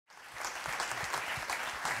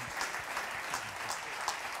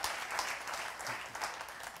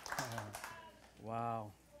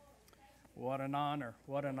what an honor.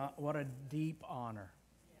 What a deep honor.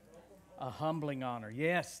 A humbling honor.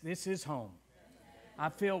 Yes, this is home.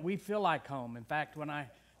 We feel like home. In fact, when I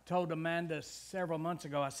told Amanda several months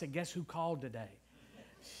ago, I said, guess who called today?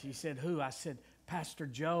 She said, who? I said, Pastor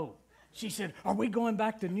Joe. She said, are we going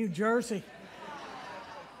back to New Jersey?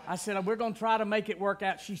 I said, we're going to try to make it work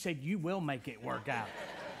out. She said, you will make it work out.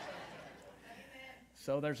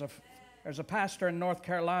 So there's a pastor in North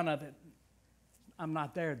Carolina that I'm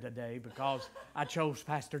not there today because I chose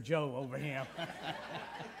Pastor Joe over him.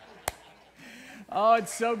 Oh,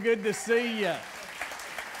 it's so good to see you.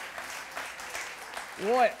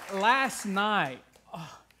 Boy, last night,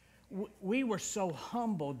 we were so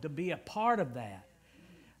humbled to be a part of that.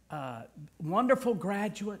 Wonderful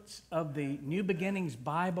graduates of the New Beginnings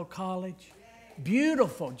Bible College.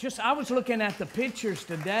 Beautiful. I was looking at the pictures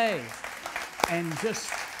today, and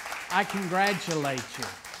I congratulate you.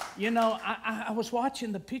 You know, I was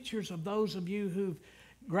watching the pictures of those of you who've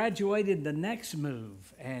graduated the next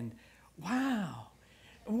move, and wow.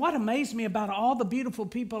 What amazed me about all the beautiful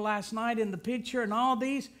people last night in the picture and all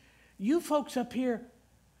these, you folks up here,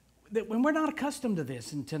 that when we're not accustomed to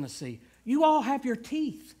this in Tennessee, you all have your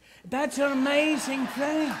teeth. That's an amazing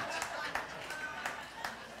thing.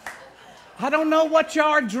 I don't know what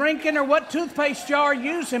y'all are drinking or what toothpaste y'all are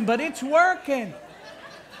using, but it's working.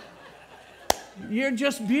 You're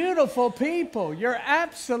just beautiful people. You're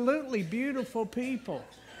absolutely beautiful people.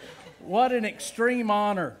 What an extreme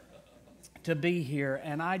honor to be here.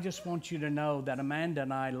 And I just want you to know that Amanda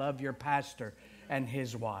and I love your pastor and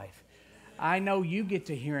his wife. I know you get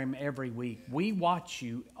to hear him every week. We watch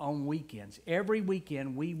you on weekends. Every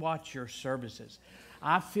weekend we watch your services.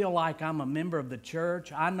 I feel like I'm a member of the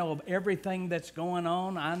church. I know of everything that's going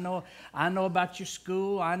on. I know about your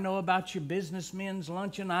school. I know about your businessmen's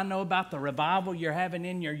luncheon. I know about the revival you're having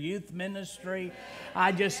in your youth ministry.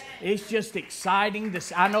 It's just exciting.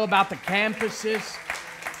 I know about the campuses.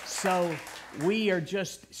 So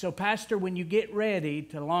Pastor, when you get ready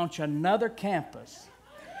to launch another campus,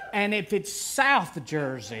 and if it's South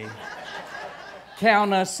Jersey,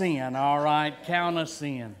 count us in, all right? Count us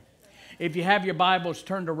in. If you have your Bibles,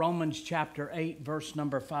 turn to Romans chapter 8, verse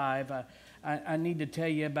number 5. I need to tell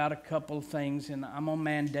you about a couple of things, and I'm on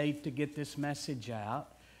mandate to get this message out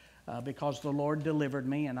because the Lord delivered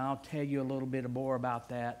me, and I'll tell you a little bit more about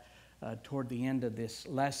that toward the end of this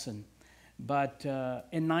lesson. But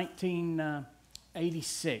in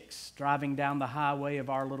 1986, driving down the highway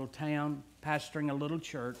of our little town, pastoring a little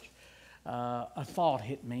church, a thought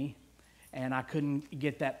hit me, and I couldn't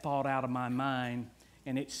get that thought out of my mind,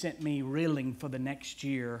 and it sent me reeling for the next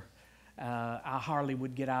year. I hardly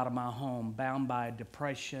would get out of my home, bound by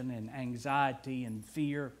depression and anxiety and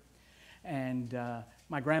fear. And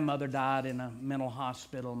my grandmother died in a mental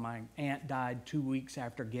hospital. My aunt died 2 weeks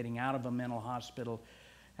after getting out of a mental hospital.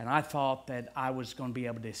 And I thought that I was going to be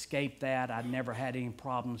able to escape that. I'd never had any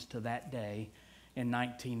problems to that day in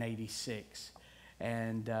 1986.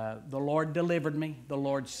 And the Lord delivered me. The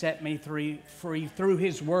Lord set me free through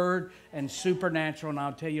His Word and supernatural, and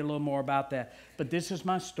I'll tell you a little more about that. But this is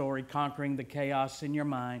my story, Conquering the Chaos in Your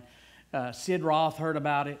Mind. Sid Roth heard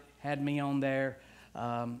about it, had me on there,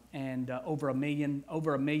 and over a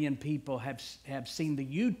million people have seen the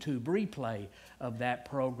YouTube replay of that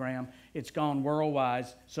program. It's gone worldwide.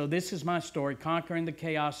 So this is my story, Conquering the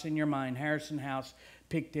Chaos in Your Mind. Harrison House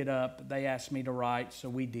picked it up. They asked me to write, so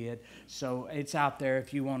we did. So it's out there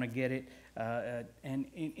if you want to get it. And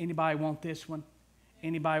anybody want this one?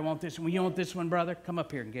 Anybody want this one? Well, you want this one, brother? Come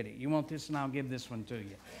up here and get it. You want this, and I'll give this one to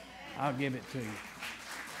you. I'll give it to you.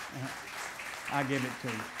 I'll give it to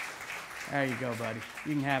you. There you go, buddy.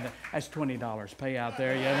 You can have it. That's $20. Pay out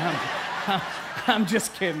there. Yeah, I'm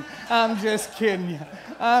just kidding. I'm just kidding you.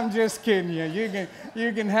 I'm just kidding you.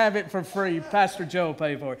 You can have it for free. Pastor Joe will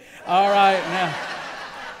pay for it. All right, now.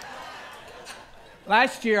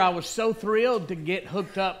 Last year, I was so thrilled to get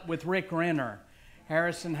hooked up with Rick Renner.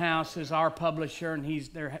 Harrison House is our publisher, and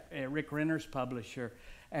he's Rick Renner's publisher.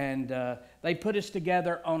 And they put us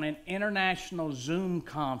together on an international Zoom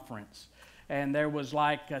conference. And there was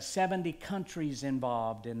like 70 countries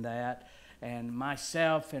involved in that. And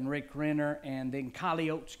myself and Rick Renner, and then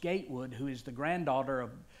Kylie Oates Gatewood, who is the granddaughter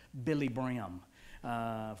of Billy Brim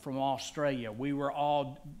from Australia. We were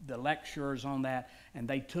all the lecturers on that, and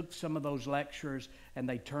they took some of those lectures and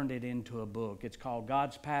they turned it into a book. It's called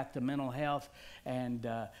God's Path to Mental Health. And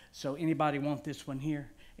so anybody want this one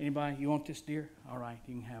here? Anybody? You want this, dear? All right,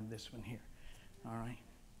 you can have this one here. All right.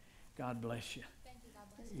 God bless you. Thank you. God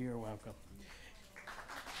bless you. You're welcome.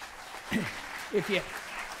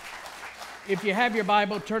 If you have your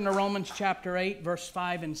Bible, turn to Romans chapter 8, verse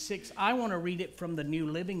 5 and 6. I want to read it from the New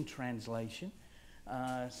Living Translation.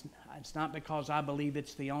 It's not because I believe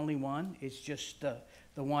it's the only one. It's just the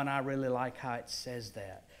one I really like how it says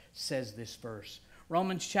that. Says this verse.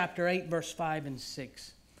 Romans chapter 8, verse 5 and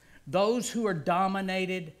 6. Those who are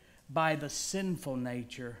dominated by the sinful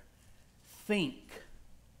nature think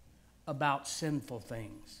about sinful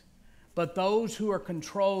things. But those who are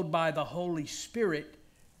controlled by the Holy Spirit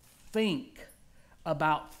think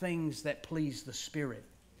about things that please the Spirit.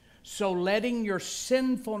 So letting your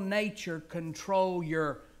sinful nature control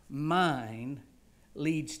your mind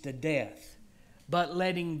leads to death. But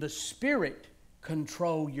letting the Spirit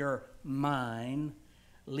control your mind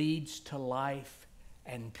leads to life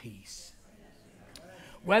and peace.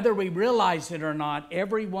 Whether we realize it or not,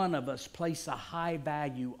 every one of us place a high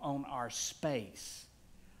value on our space.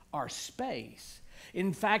 Our space.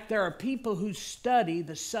 In fact, there are people who study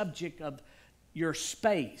the subject of your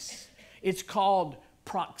space. It's called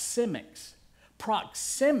proxemics.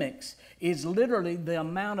 Proxemics is literally the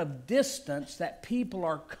amount of distance that people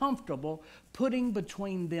are comfortable putting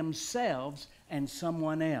between themselves and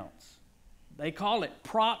someone else. They call it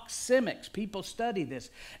proxemics. People study this.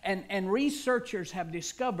 And researchers have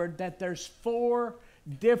discovered that there's 4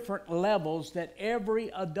 different levels that every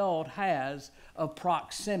adult has of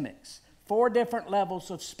proxemics. 4 different levels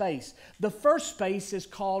of space. The first space is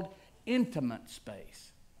called intimate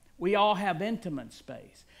space. We all have intimate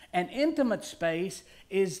space. And intimate space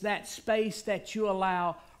is that space that you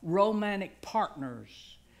allow romantic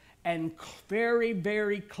partners and very,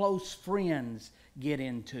 very close friends get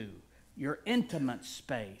into. Your intimate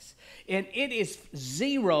space. And it is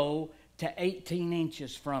 0 to 18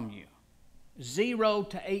 inches from you. 0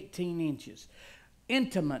 to 18 inches.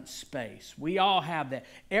 Intimate space. We all have that.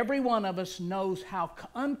 Every one of us knows how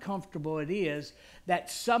uncomfortable it is that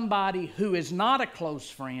somebody who is not a close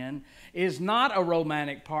friend, is not a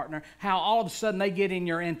romantic partner, how all of a sudden they get in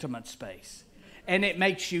your intimate space. And it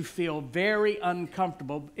makes you feel very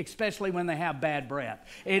uncomfortable, especially when they have bad breath.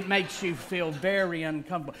 It makes you feel very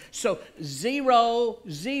uncomfortable. So 0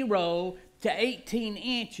 to 18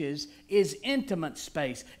 inches is intimate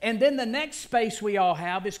space. And then the next space we all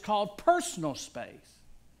have is called personal space.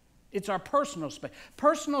 It's our personal space.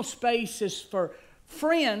 Personal space is for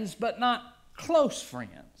friends, but not close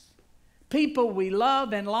friends. People we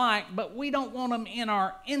love and like, but we don't want them in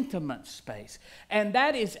our intimate space. And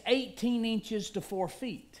that is 18 inches to 4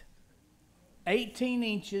 feet. 18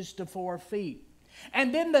 inches to 4 feet.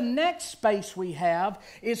 And then the next space we have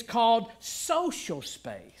is called social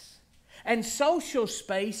space. And social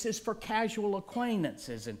space is for casual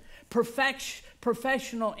acquaintances and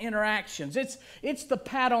professional interactions. It's the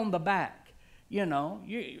pat on the back. You know,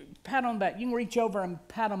 you pat on the back. You can reach over and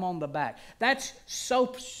pat them on the back. That's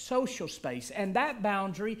social space. And that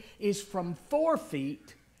boundary is from 4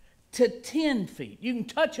 feet to 10 feet. You can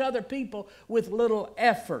touch other people with little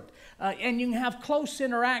effort. And you can have close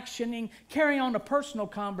interaction and carry on a personal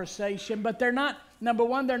conversation. But they're not, number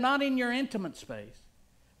one, they're not in your intimate space.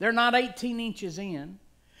 They're not 18 inches in.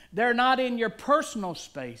 They're not in your personal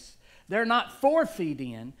space. They're not 4 feet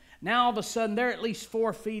in. Now all of a sudden they're at least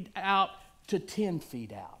 4 feet out to 10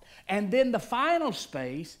 feet out. And then the final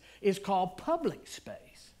space is called public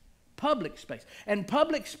space. Public space. And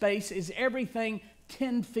public space is everything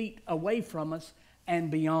 10 feet away from us and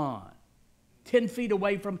beyond. 10 feet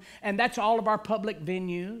away from, and that's all of our public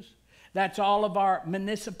venues. That's all of our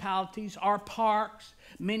municipalities, our parks,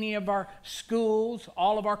 many of our schools,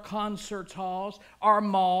 all of our concert halls, our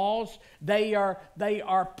malls. They are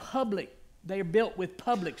public. They are built with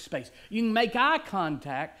public space. You can make eye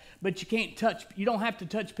contact, but you can't touch. You don't have to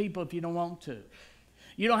touch people if you don't want to.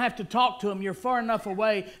 You don't have to talk to them. You're far enough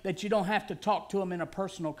away that you don't have to talk to them in a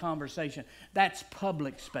personal conversation. That's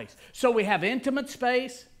public space. So we have intimate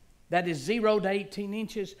space. That is 0 to 18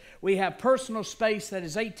 inches. We have personal space that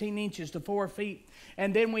is 18 inches to 4 feet.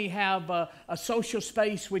 And then we have a social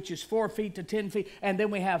space which is 4 feet to 10 feet. And then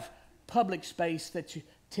we have public space that's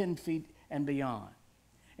 10 feet and beyond.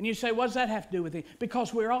 And you say, what does that have to do with it?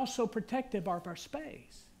 Because we're also protective of our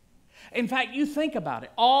space. In fact, you think about it.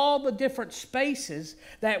 All the different spaces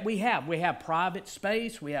that we have. We have private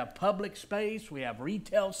space. We have public space. We have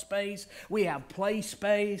retail space. We have play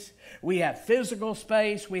space. We have physical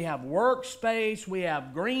space. We have work space. We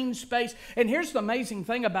have green space. And here's the amazing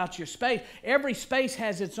thing about your space. Every space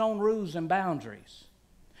has its own rules and boundaries.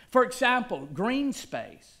 For example, green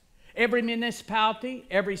space. Every municipality,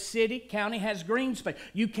 every city, county has green space.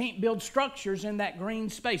 You can't build structures in that green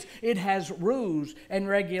space. It has rules and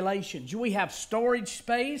regulations. We have storage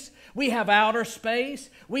space. We have outer space.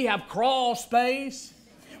 We have crawl space.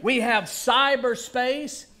 We have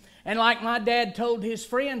cyberspace. And like my dad told his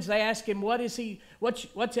friends, they asked him,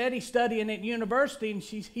 what's Eddie studying at university? And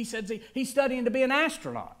he said he's studying to be an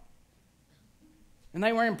astronaut. And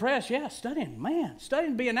they were impressed. Yeah, studying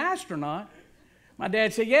to be an astronaut. My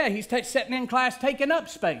dad said, yeah, he's sitting in class taking up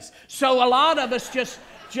space. So a lot of us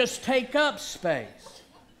just take up space.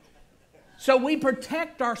 So we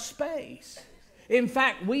protect our space. In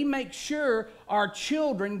fact, we make sure our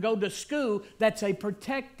children go to school that's a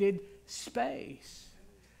protected space.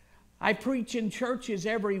 I preach in churches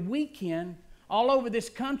every weekend all over this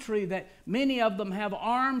country that many of them have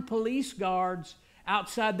armed police guards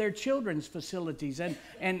outside their children's facilities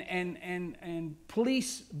and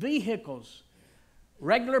police vehicles,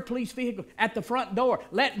 regular police vehicles at the front door,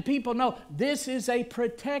 letting people know this is a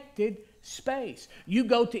protected space. You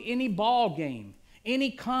go to any ball game,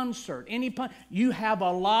 any concert, you have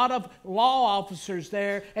a lot of law officers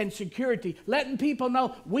there and security letting people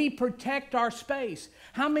know we protect our space.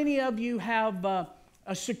 How many of you have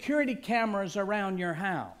security cameras around your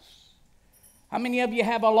house? How many of you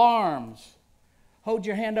have alarms? Hold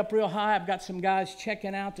your hand up real high. I've got some guys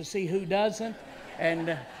checking out to see who doesn't.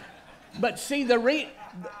 But see,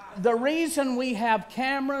 the reason we have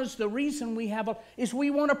cameras, the reason we have is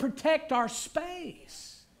we want to protect our space.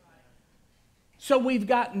 So we've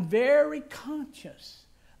gotten very conscious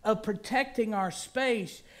of protecting our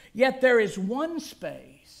space, yet there is one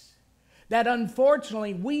space that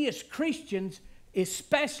unfortunately we as Christians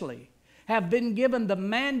especially have been given the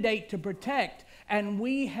mandate to protect, and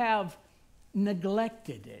we have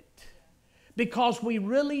neglected it because we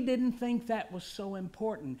really didn't think that was so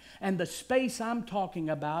important. And the space I'm talking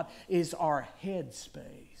about is our head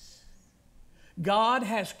space. God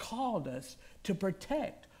has called us to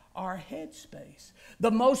protect our head space.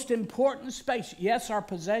 The most important space. Yes, our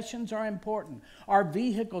possessions are important. Our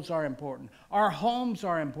vehicles are important. Our homes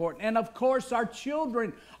are important. And of course, our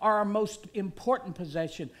children are our most important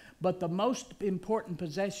possession. But the most important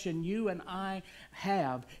possession you and I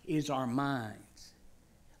have is our minds.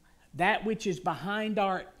 That which is behind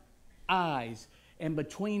our eyes and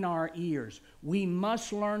between our ears. We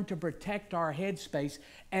must learn to protect our head space,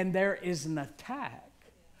 and there is an attack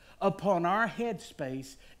upon our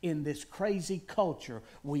headspace in this crazy culture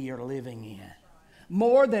we are living in.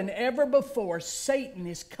 More than ever before, Satan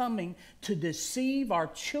is coming to deceive our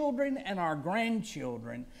children and our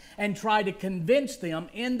grandchildren and try to convince them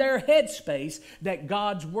in their headspace that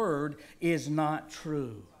God's word is not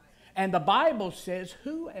true. And the Bible says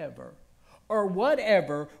whoever or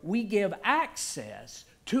whatever we give access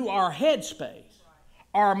to our headspace,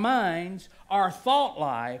 our minds, our thought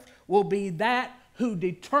life will be that who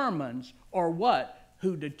determines who or what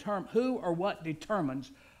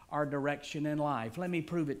determines our direction in life. Let me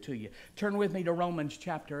prove it to you. Turn with me to Romans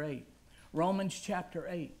chapter 8. Romans chapter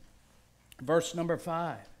 8, verse number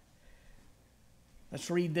 5.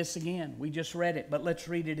 Let's read this again. We just read it, but let's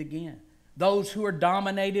read it again. Those who are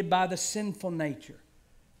dominated by the sinful nature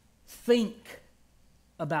think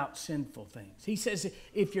about sinful things. He says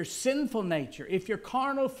if your sinful nature, if your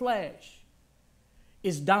carnal flesh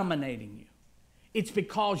is dominating you, it's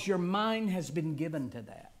because your mind has been given to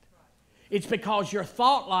that. It's because your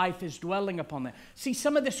thought life is dwelling upon that. See,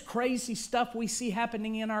 some of this crazy stuff we see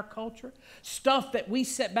happening in our culture, stuff that we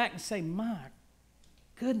sit back and say, my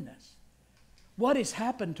goodness, what has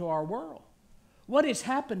happened to our world? What has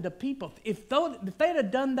happened to people? If they'd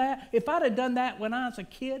have done that, if I'd have done that when I was a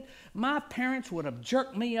kid, my parents would have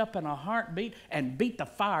jerked me up in a heartbeat and beat the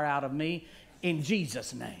fire out of me in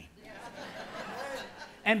Jesus' name.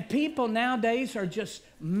 And people nowadays are just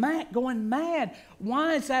going mad.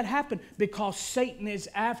 Why has that happened? Because Satan is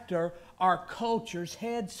after our culture's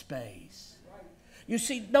headspace. You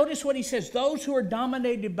see, notice what he says. Those who are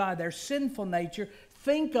dominated by their sinful nature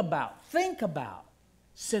think about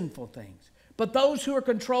sinful things. But those who are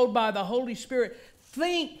controlled by the Holy Spirit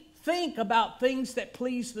think about things that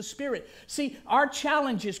please the Spirit. See, our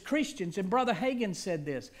challenge as Christians, and Brother Hagin said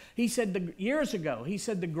this. He said years ago, he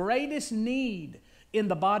said the greatest need in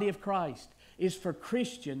the body of Christ is for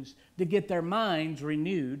Christians to get their minds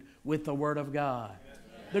renewed with the Word of God.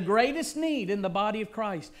 The greatest need in the body of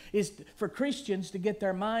Christ is for Christians to get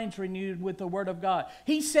their minds renewed with the Word of God.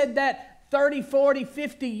 He said that 30, 40,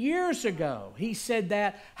 50 years ago. He said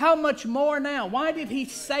that. How much more now? Why did he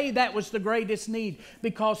say that was the greatest need?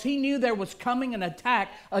 Because he knew there was coming an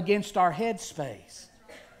attack against our headspace.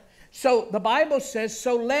 So the Bible says,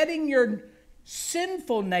 so letting your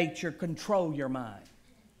sinful nature control your mind.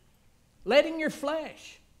 Letting your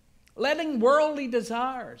flesh, letting worldly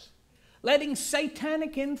desires, letting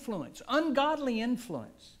satanic influence, ungodly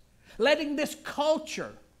influence, letting this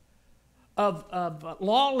culture of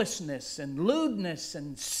lawlessness and lewdness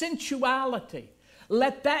and sensuality,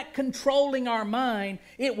 let that controlling our mind,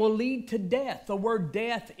 it will lead to death. The word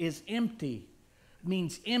death is empty. It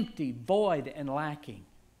means empty, void, and lacking.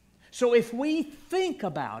 So if we think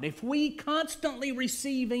about, if we constantly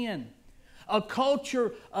receive in a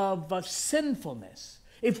culture of sinfulness,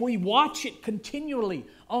 if we watch it continually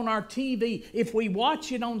on our TV, if we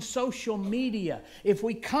watch it on social media, if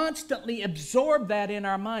we constantly absorb that in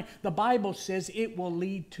our mind, the Bible says it will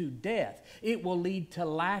lead to death. It will lead to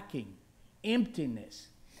lacking, emptiness.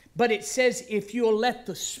 But it says if you'll let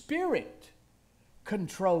the Spirit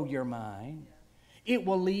control your mind, it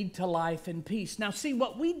will lead to life and peace. Now see,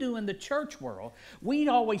 what we do in the church world, we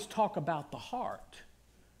always talk about the heart.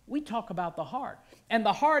 We talk about the heart. And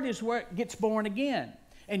the heart is where it gets born again.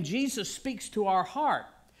 And Jesus speaks to our heart.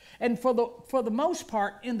 And for the most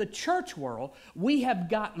part, in the church world, we have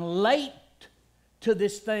gotten late to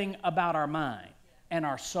this thing about our mind and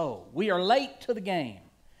our soul. We are late to the game.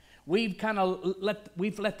 We've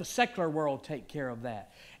let the secular world take care of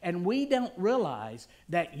that. And we don't realize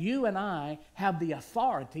that you and I have the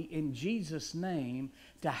authority in Jesus' name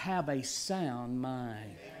to have a sound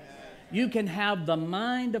mind. You can have the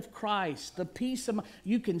mind of Christ, the peace of mind.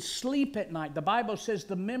 You can sleep at night. The Bible says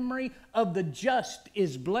the memory of the just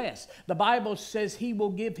is blessed. The Bible says He will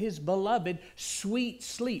give His beloved sweet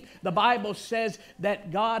sleep. The Bible says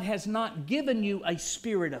that God has not given you a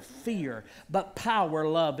spirit of fear, but power,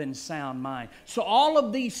 love, and sound mind. So all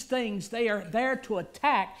of these things, they are there to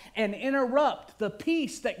attack and interrupt the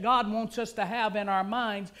peace that God wants us to have in our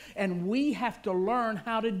minds. And we have to learn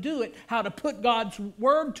how to do it, how to put God's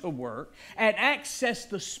Word to work, and access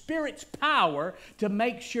the Spirit's power to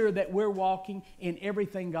make sure that we're walking in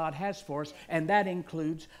everything God has for us, and that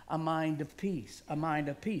includes a mind of peace, a mind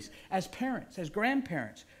of peace. As parents, as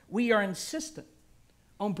grandparents, we are insistent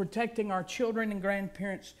on protecting our children and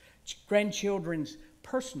grandchildren's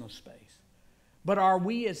personal space. But are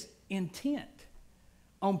we as intent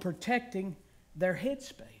on protecting their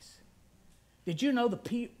headspace? Did you know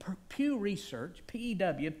the Pew Research,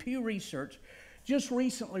 PEW, Pew Research, just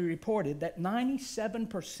recently reported that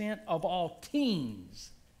 97% of all teens,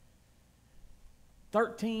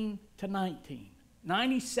 13 to 19,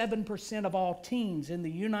 97% of all teens in the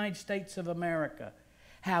United States of America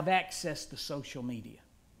have access to social media.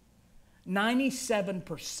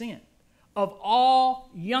 97% of all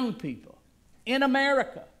young people in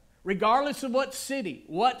America, regardless of what city,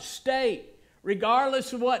 what state,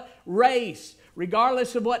 regardless of what race,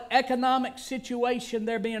 regardless of what economic situation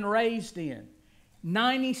they're being raised in,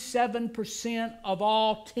 97% of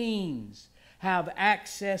all teens have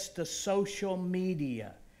access to social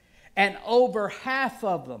media. And over half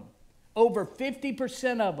of them, over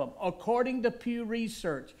 50% of them, according to Pew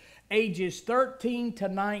Research, ages 13 to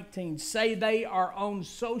 19, say they are on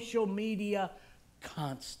social media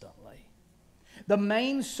constantly. The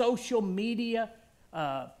main social media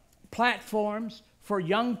platforms for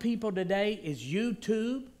young people today is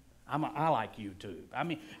YouTube. I like YouTube. I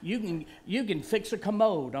mean, you can fix a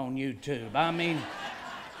commode on YouTube. I mean,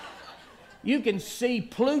 you can see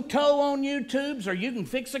Pluto on YouTube, or you can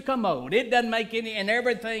fix a commode. It doesn't make any, and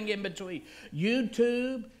everything in between.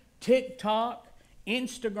 YouTube, TikTok,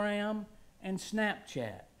 Instagram, and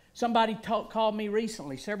Snapchat. Somebody called me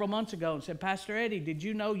recently, several months ago, and said, Pastor Eddie, did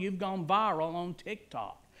you know you've gone viral on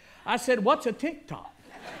TikTok? I said, what's a TikTok?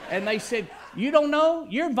 And they said, you don't know?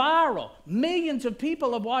 You're viral. Millions of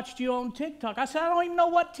people have watched you on TikTok. I said, I don't even know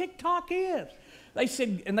what TikTok is. They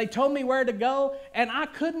said, and they told me where to go, and I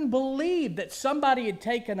couldn't believe that somebody had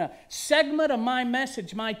taken a segment of my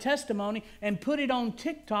message, my testimony, and put it on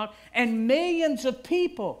TikTok, and millions of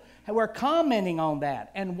people were commenting on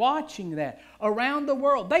that and watching that around the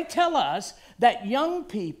world. They tell us that young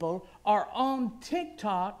people are on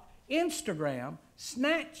TikTok, Instagram,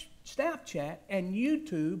 Snapchat, and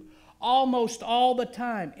YouTube almost all the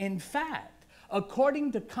time. In fact,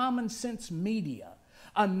 according to Common Sense Media,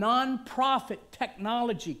 a non-profit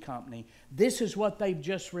technology company, this is what they've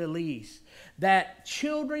just released, that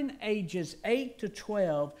children ages 8 to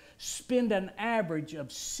 12 spend an average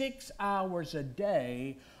of 6 hours a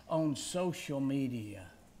day on social media.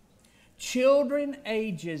 Children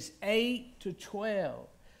ages 8 to 12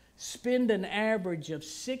 spend an average of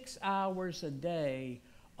 6 hours a day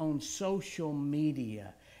on social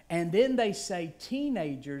media. And then they say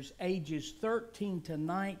teenagers ages 13 to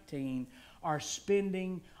 19 are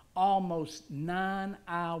spending almost 9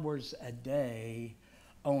 hours a day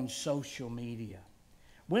on social media.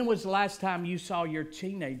 When was the last time you saw your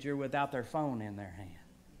teenager without their phone in their hand?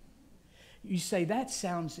 You say, that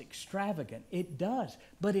sounds extravagant. It does,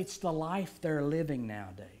 but it's the life they're living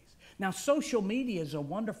nowadays. Now, social media is a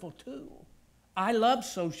wonderful tool. I love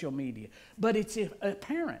social media, but it's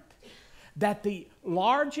apparent that the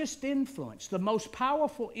largest influence, the most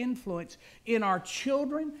powerful influence in our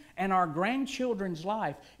children and our grandchildren's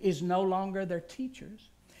life is no longer their teachers.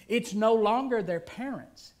 It's no longer their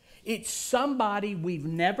parents. It's somebody we've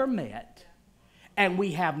never met, and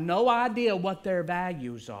we have no idea what their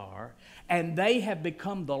values are, and they have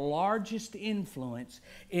become the largest influence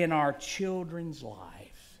in our children's life.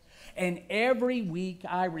 And every week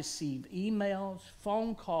I receive emails,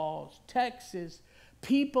 phone calls, texts,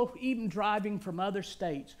 people even driving from other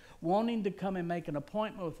states wanting to come and make an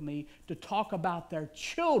appointment with me to talk about their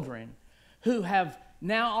children who have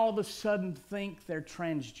now all of a sudden think they're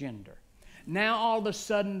transgender. Now all of a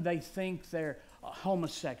sudden they think they're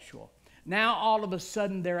homosexual. Now all of a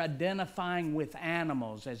sudden they're identifying with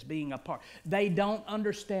animals as being a part. They don't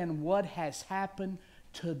understand what has happened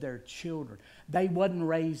to their children. They wasn't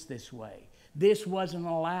raised this way. This wasn't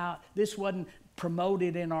allowed. This wasn't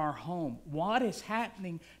promoted in our home. What is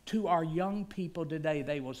happening to our young people today,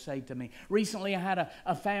 they will say to me. Recently I had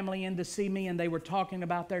a family in to see me, and they were talking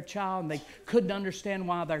about their child, and they couldn't understand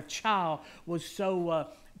why their child was so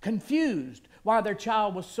confused, why their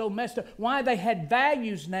child was so messed up, why they had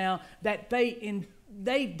values now that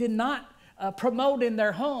they did not promote in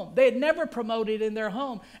their home. They had never promoted in their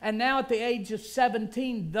home. And now at the age of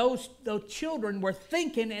 17, those children were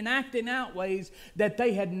thinking and acting out ways that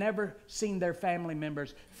they had never seen their family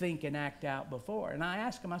members think and act out before. And I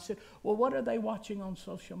asked them, I said, well, what are they watching on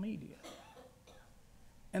social media?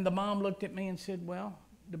 And the mom looked at me and said, well,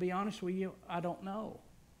 to be honest with you, I don't know.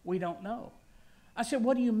 We don't know. I said,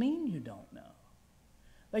 what do you mean you don't know?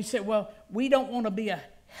 They said, well, we don't want to be a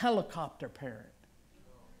helicopter parent.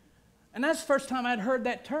 And that's the first time I'd heard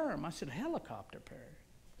that term. I said, helicopter parent.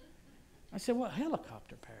 I said, what,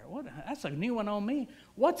 helicopter parent? What? That's a new one on me.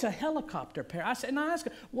 What's a helicopter parent? I said, and I asked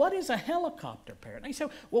her, what is a helicopter parent? They said,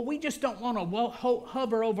 well, we just don't want to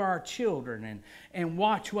hover over our children and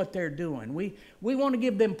watch what they're doing. We want to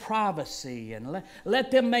give them privacy and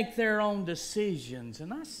let them make their own decisions.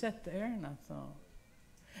 And I sat there and I thought,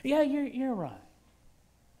 yeah, you're right.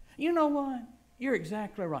 You know what? You're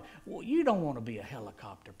exactly right. Well, you don't want to be a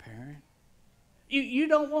helicopter parent. You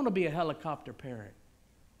don't want to be a helicopter parent.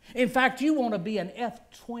 In fact, you want to be an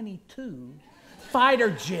F-22 fighter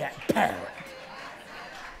jet parent.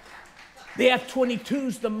 The F-22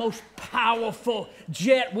 is the most powerful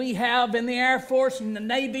jet we have in the Air Force and the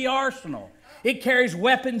Navy arsenal. It carries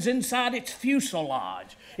weapons inside its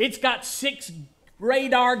fuselage. It's got 6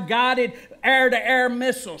 radar-guided air-to-air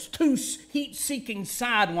missiles, 2 heat-seeking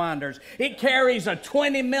sidewinders. It carries a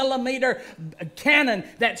 20-millimeter cannon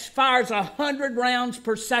that fires 100 rounds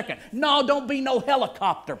per second. No, don't be no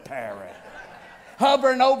helicopter parent.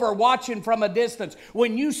 Hovering over, watching from a distance.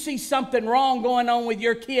 When you see something wrong going on with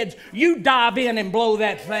your kids, you dive in and blow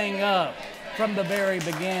that thing up from the very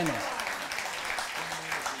beginning.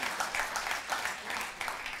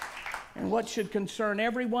 And what should concern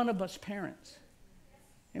every one of us parents,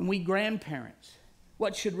 and we grandparents,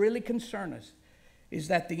 what should really concern us is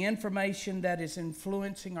that the information that is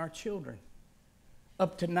influencing our children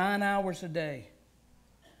up to 9 hours a day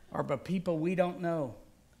are by people we don't know,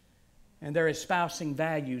 and they're espousing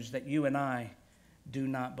values that you and I do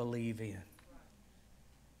not believe in.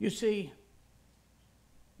 You see,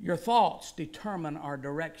 your thoughts determine our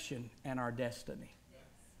direction and our destiny.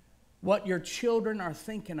 What your children are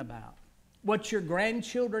thinking about, what your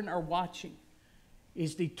grandchildren are watching,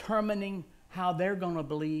 is determining how they're going to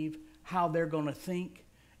believe, how they're going to think,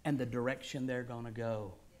 and the direction they're going to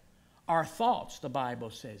go. Our thoughts, the Bible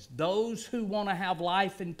says, those who want to have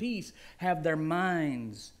life and peace have their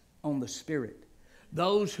minds on the Spirit.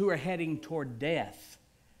 Those who are heading toward death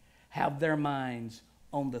have their minds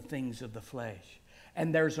on the things of the flesh.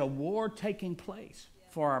 And there's a war taking place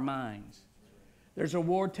for our minds. There's a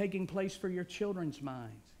war taking place for your children's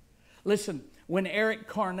minds. Listen, when Eric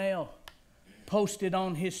Carnell posted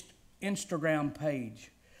on his Instagram page,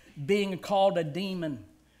 being called a demon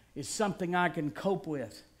is something I can cope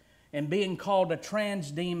with, and being called a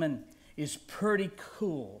trans demon is pretty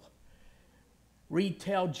cool.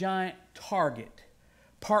 Retail giant Target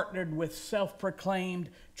partnered with self-proclaimed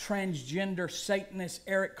transgender Satanist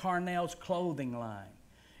Eric Carnell's clothing line.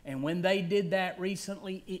 And when they did that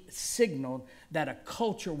recently, it signaled that a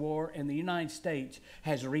culture war in the United States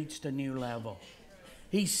has reached a new level.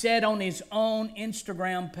 He said on his own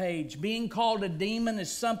Instagram page, being called a demon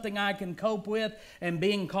is something I can cope with, and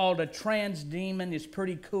being called a trans demon is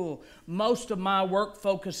pretty cool. Most of my work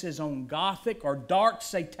focuses on gothic or dark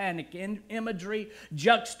satanic imagery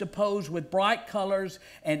juxtaposed with bright colors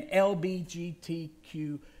and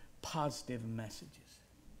LGBTQ positive messages.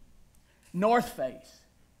 North Face.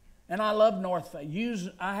 And I love North Face.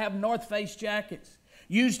 I have North Face jackets.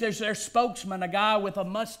 Used as their spokesman, a guy with a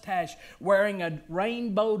mustache wearing a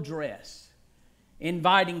rainbow dress,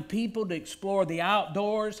 inviting people to explore the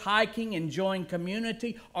outdoors, hiking, enjoying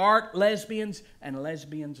community, art, lesbians, and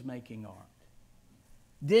lesbians making art.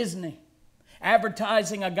 Disney,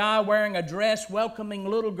 advertising a guy wearing a dress, welcoming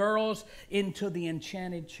little girls into the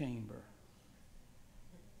enchanted chamber.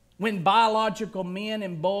 When biological men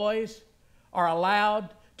and boys are allowed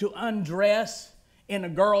to undress in a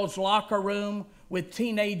girl's locker room with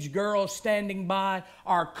teenage girls standing by,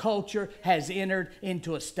 our culture has entered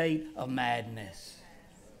into a state of madness.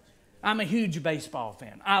 I'm a huge baseball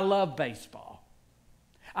fan. I love baseball.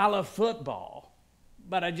 I love football,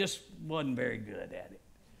 but I just wasn't very good at it.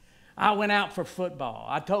 I went out for football.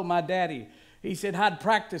 I told my daddy, he said, how'd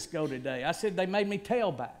practice go today? I said, they made me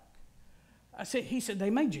tailback. He said, they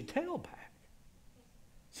made you tailback?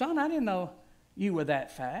 Son, I didn't know you were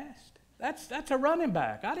that fast. That's a running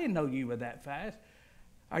back. I didn't know you were that fast.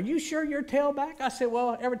 Are you sure you're tailback? I said,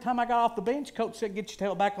 well, every time I got off the bench, coach said, get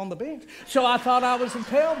your tailback on the bench. So I thought I was a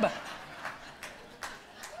tailback.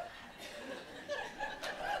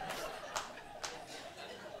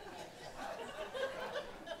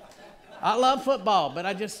 I love football, but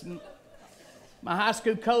my high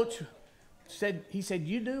school coach said,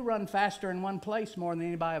 you do run faster in one place more than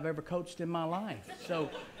anybody I've ever coached in my life.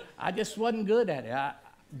 So I just wasn't good at it.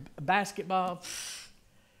 Basketball,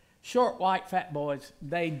 short, white, fat boys,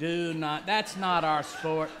 that's not our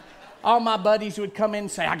sport. All my buddies would come in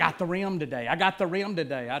and say, I got the rim today.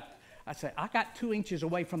 I say, I got 2 inches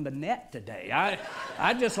away from the net today.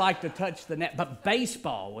 I just like to touch the net. But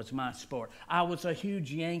baseball was my sport. I was a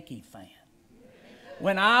huge Yankee fan.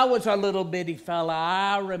 When I was a little bitty fella,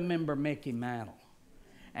 I remember Mickey Mantle.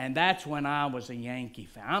 And that's when I was a Yankee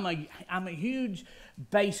fan. I'm a huge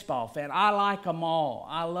baseball fan. I like them all.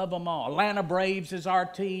 I love them all. Atlanta Braves is our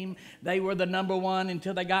team. They were the number one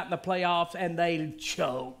until they got in the playoffs, and they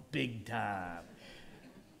choked big time.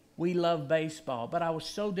 We love baseball, but I was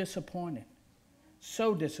so disappointed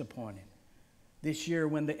this year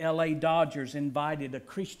when the LA Dodgers invited a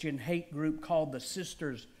Christian hate group called the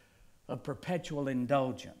Sisters of Perpetual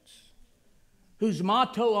Indulgence, whose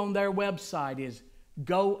motto on their website is,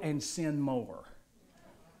 go and sin more.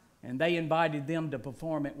 And they invited them to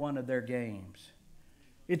perform at one of their games.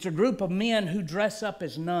 It's a group of men who dress up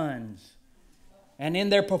as nuns. And in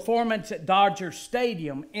their performance at Dodger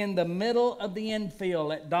Stadium, in the middle of the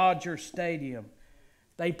infield at Dodger Stadium,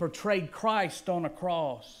 they portrayed Christ on a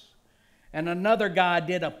cross. And another guy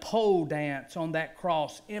did a pole dance on that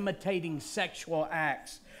cross, imitating sexual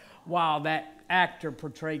acts, while that actor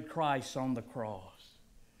portrayed Christ on the cross.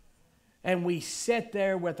 And we sit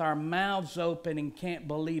there with our mouths open and can't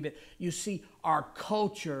believe it. You see, our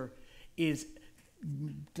culture is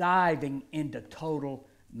diving into total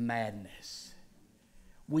madness.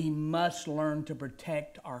 We must learn to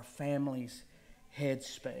protect our family's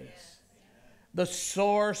headspace. The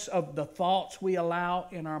source of the thoughts we allow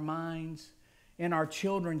in our minds, in our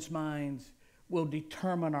children's minds, will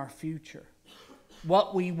determine our future.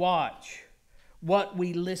 What we watch, what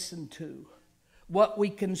we listen to, what we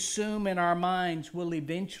consume in our minds will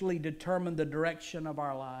eventually determine the direction of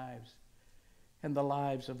our lives and the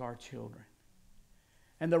lives of our children.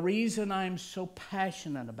 And the reason I'm so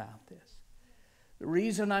passionate about this, the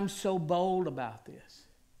reason I'm so bold about this,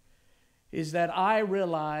 is that I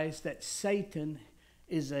realize that Satan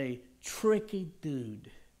is a tricky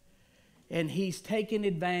dude. And he's taking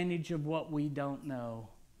advantage of what we don't know.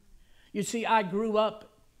 You see, I grew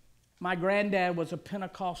up, my granddad was a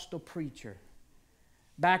Pentecostal preacher.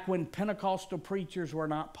 Back when Pentecostal preachers were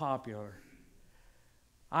not popular.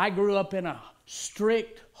 I grew up in a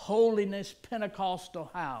strict holiness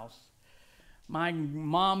Pentecostal house. My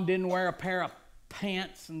mom didn't wear a pair of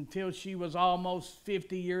pants until she was almost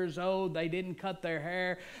 50 years old. They didn't cut their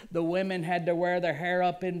hair. The women had to wear their hair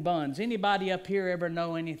up in buns. Anybody up here ever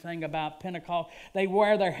know anything about Pentecost? They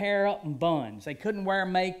wear their hair up in buns. They couldn't wear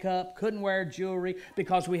makeup, couldn't wear jewelry,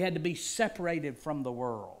 because we had to be separated from the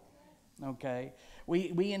world. Okay?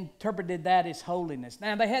 We interpreted that as holiness.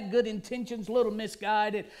 Now, they had good intentions, a little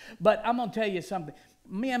misguided, but I'm going to tell you something.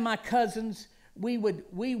 Me and my cousins, we would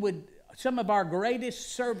some of our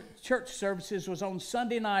greatest church services was on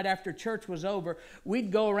Sunday night after church was over.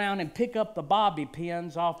 We'd go around and pick up the bobby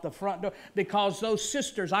pins off the front door, because those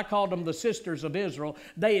sisters, I called them the Sisters of Israel,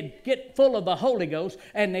 they'd get full of the Holy Ghost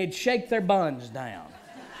and they'd shake their buns down.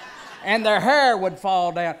 And their hair would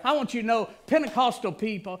fall down. I want you to know, Pentecostal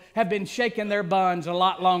people have been shaking their buns a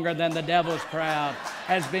lot longer than the devil's crowd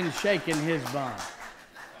has been shaking his bun.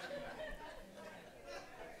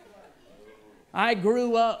 I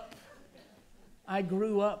grew up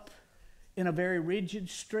in a very rigid,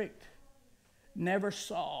 strict, never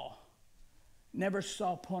saw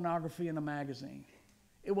pornography in a magazine.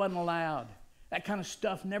 It wasn't allowed. That kind of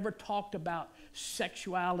stuff never talked about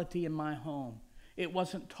sexuality in my home. It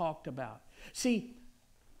wasn't talked about. See,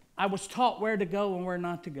 I was taught where to go and where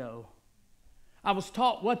not to go. I was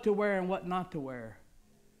taught what to wear and what not to wear.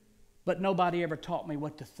 But nobody ever taught me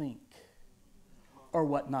what to think or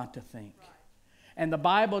what not to think. And the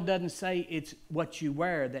Bible doesn't say it's what you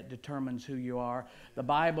wear that determines who you are. The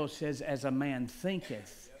Bible says, as a man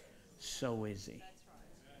thinketh, so is he.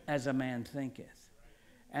 As a man thinketh.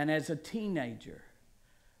 And as a teenager,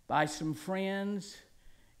 by some friends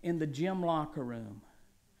in the gym locker room,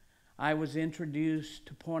 I was introduced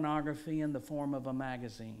to pornography in the form of a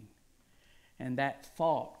magazine. And that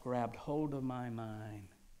thought grabbed hold of my mind.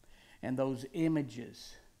 And those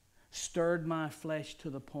images stirred my flesh to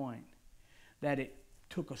the point that it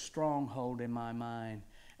took a stronghold in my mind.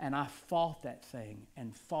 And I fought that thing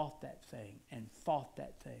and fought that thing and fought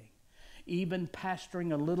that thing. Even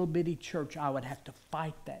pastoring a little bitty church, I would have to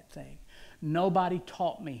fight that thing. Nobody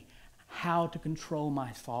taught me how to control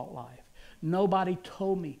my thought life. Nobody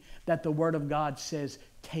told me that the Word of God says,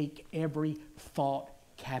 take every thought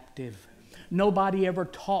captive. Nobody ever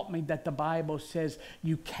taught me that the Bible says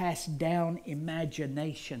you cast down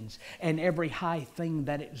imaginations and every high thing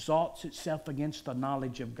that exalts itself against the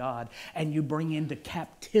knowledge of God, and you bring into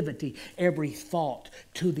captivity every thought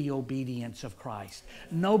to the obedience of Christ.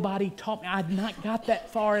 Nobody taught me. I had not got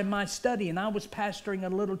that far in my study, and I was pastoring a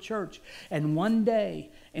little church. And one day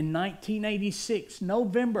in 1986,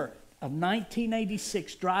 November of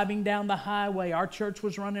 1986, driving down the highway, our church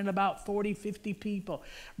was running about 40, 50 people.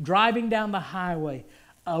 Driving down the highway,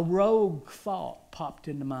 a rogue thought popped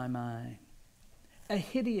into my mind. A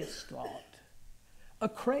hideous thought. A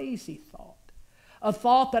crazy thought. A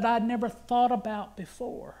thought that I'd never thought about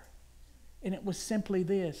before. And it was simply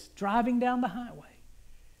this: driving down the highway,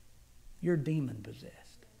 you're demon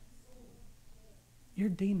possessed. You're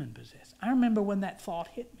demon possessed. I remember when that thought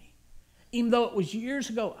hit me. Even though it was years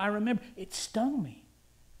ago, I remember it stung me.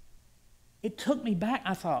 It took me back.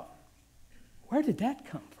 I thought, where did that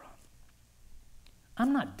come from?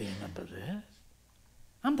 I'm not demon possessed.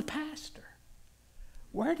 I'm the pastor.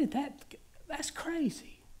 Where did that's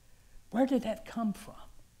crazy. Where did that come from?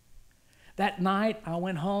 That night, I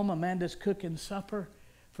went home. Amanda's cooking supper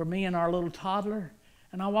for me and our little toddler.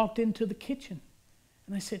 And I walked into the kitchen.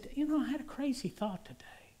 And I said, I had a crazy thought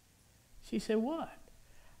today. She said, what?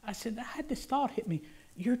 I said, I had this thought hit me.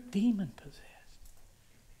 You're demon possessed.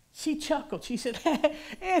 She chuckled. She said,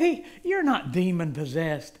 Eddie, you're not demon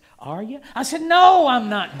possessed, are you? I said, no, I'm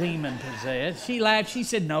not demon possessed. She laughed. She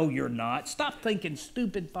said, no, you're not. Stop thinking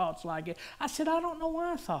stupid thoughts like it. I said, I don't know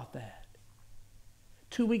why I thought that.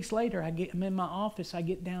 2 weeks later, I'm in my office. I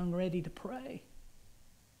get down ready to pray.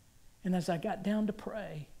 And as I got down to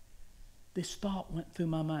pray, this thought went through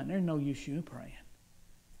my mind. There's no use you praying.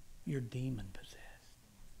 You're demon possessed.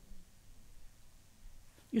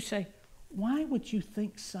 You say, why would you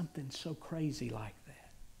think something so crazy like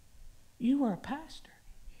that? You were a pastor.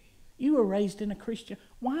 You were raised in a Christian.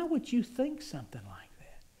 Why would you think something like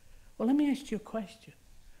that? Well, let me ask you a question.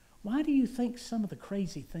 Why do you think some of the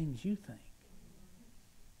crazy things you think?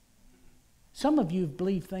 Some of you have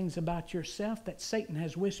believed things about yourself that Satan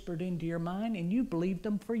has whispered into your mind, and you believed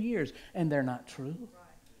them for years, and they're not true.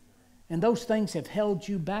 And those things have held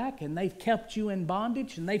you back, and they've kept you in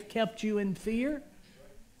bondage, and they've kept you in fear.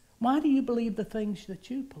 Why do you believe the things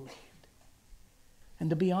that you believed?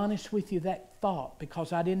 And to be honest with you, that thought,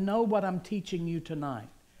 because I didn't know what I'm teaching you tonight,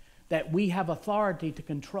 that we have authority to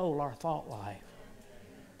control our thought life,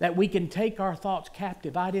 that we can take our thoughts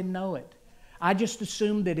captive. I didn't know it. I just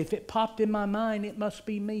assumed that if it popped in my mind, it must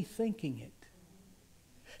be me thinking it.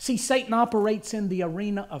 See, Satan operates in the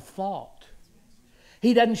arena of thought.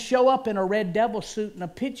 He doesn't show up in a red devil suit and a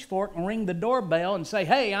pitchfork and ring the doorbell and say,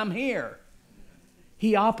 hey, I'm here.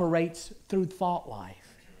 He operates through thought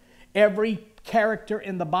life. Every character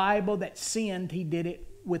in the Bible that sinned, he did it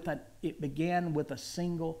it began with a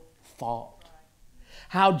single thought.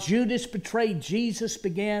 How Judas betrayed Jesus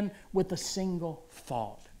began with a single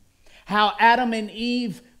thought. How Adam and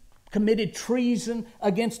Eve committed treason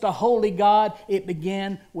against a holy God, it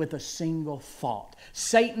began with a single thought.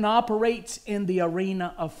 Satan operates in the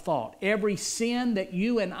arena of thought. Every sin that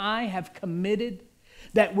you and I have committed,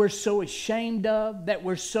 that we're so ashamed of, that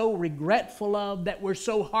we're so regretful of, that we're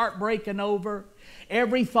so heartbroken over,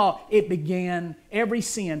 every thought, every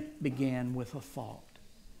sin began with a thought.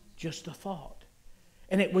 Just a thought.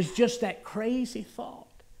 And it was just that crazy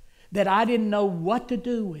thought that I didn't know what to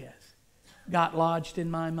do with. got lodged in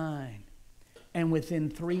my mind. And within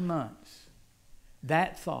 3 months,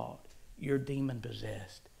 that thought, you're demon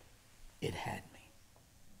possessed, it had me.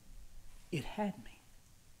 It had me.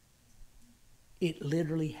 It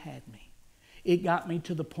literally had me. It got me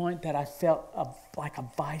to the point that I felt like a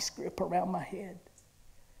vice grip around my head.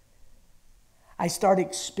 I started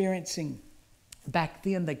experiencing, back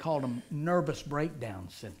then they called them nervous breakdown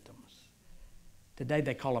symptoms. Today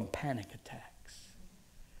they call them panic attacks.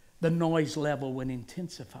 The noise level would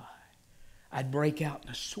intensify. I'd break out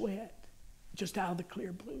in a sweat, just out of the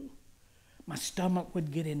clear blue. My stomach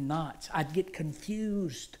would get in knots. I'd get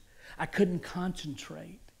confused. I couldn't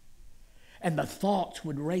concentrate. And the thoughts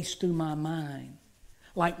would race through my mind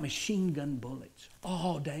like machine gun bullets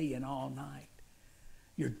all day and all night.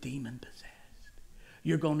 You're demon possessed.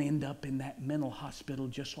 You're going to end up in that mental hospital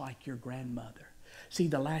just like your grandmother. See,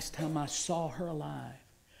 the last time I saw her alive,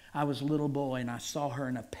 I was a little boy and I saw her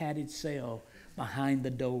in a padded cell behind the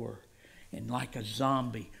door. And like a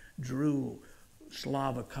zombie, drool,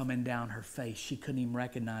 slava coming down her face. She couldn't even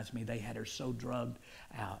recognize me. They had her so drugged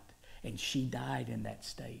out. And she died in that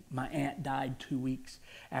state. My aunt died 2 weeks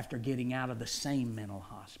after getting out of the same mental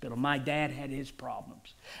hospital. My dad had his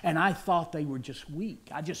problems. And I thought they were just weak.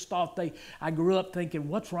 I just thought I grew up thinking,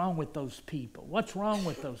 what's wrong with those people? What's wrong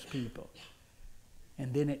with those people?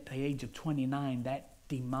 And then at the age of 29, that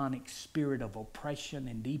demonic spirit of oppression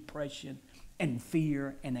and depression and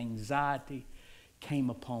fear and anxiety came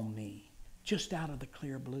upon me. Just out of the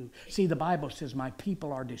clear blue. See, the Bible says, my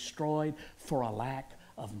people are destroyed for a lack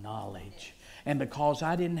of knowledge. And because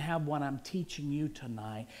I didn't have what I'm teaching you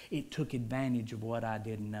tonight, it took advantage of what I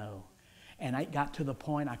didn't know. And it got to the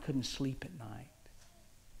point I couldn't sleep at night.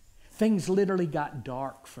 Things literally got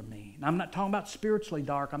dark for me. And I'm not talking about spiritually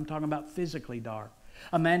dark, I'm talking about physically dark.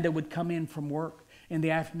 Amanda would come in from work in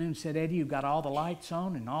the afternoon and said, Eddie, you've got all the lights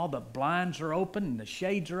on and all the blinds are open and the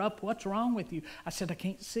shades are up. What's wrong with you? I said, I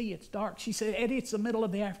can't see. It's dark. She said, Eddie, it's the middle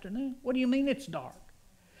of the afternoon. What do you mean it's dark?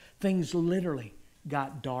 Things literally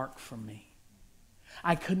got dark for me.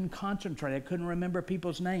 I couldn't concentrate. I couldn't remember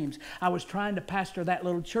people's names. I was trying to pastor that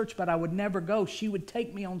little church, but I would never go. She would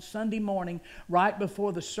take me on Sunday morning right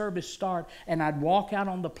before the service start, and I'd walk out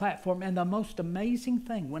on the platform. And the most amazing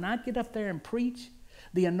thing, when I'd get up there and preach,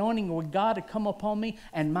 the anointing of God would come upon me,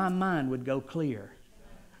 and my mind would go clear.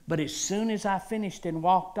 But as soon as I finished and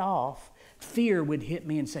walked off, fear would hit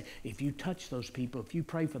me and say, if you touch those people, if you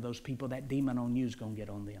pray for those people, that demon on you is going to get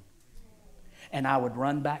on them. And I would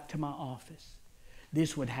run back to my office.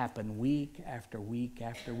 This would happen week after week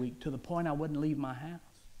after week, to the point I wouldn't leave my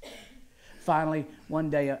house. Finally, one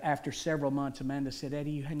day after several months, Amanda said,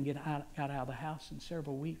 Eddie, you hadn't got out of the house in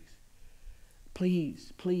several weeks.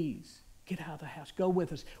 Please, please, get out of the house. Go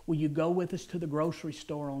with us. Will you go with us to the grocery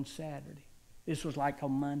store on Saturday? This was like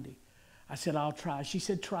on Monday. I said, I'll try. She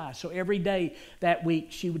said, try. So every day that week,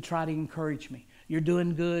 she would try to encourage me. You're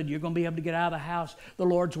doing good. You're going to be able to get out of the house. The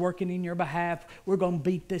Lord's working in your behalf. We're going to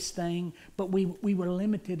beat this thing. But we were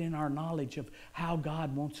limited in our knowledge of how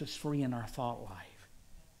God wants us free in our thought life.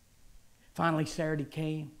 Finally, Saturday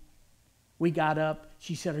came. We got up.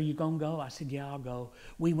 She said, are you going to go? I said, yeah, I'll go.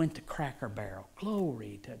 We went to Cracker Barrel.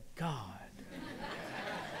 Glory to God.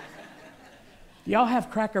 Y'all have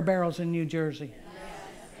Cracker Barrels in New Jersey?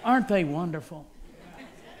 Aren't they wonderful?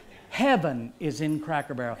 Heaven is in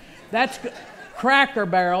Cracker Barrel. That's good. Cracker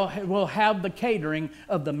Barrel will have the catering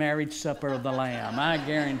of the marriage supper of the Lamb. I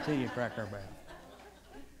guarantee you, Cracker Barrel.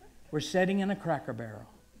 We're sitting in a Cracker Barrel.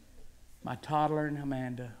 My toddler and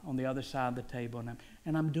Amanda on the other side of the table,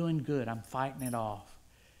 and I'm doing good. I'm fighting it off.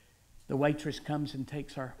 The waitress comes and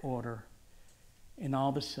takes our order, and all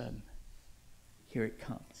of a sudden, here it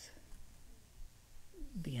comes.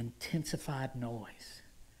 The intensified noise,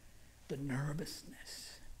 the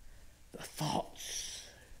nervousness, the thoughts,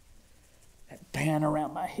 that band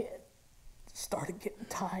around my head started getting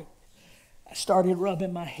tight. I started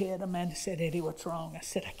rubbing my head. Amanda said, Eddie, what's wrong? I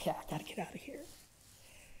said, I got to get out of here.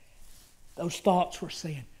 Those thoughts were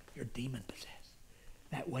saying, you're demon possessed.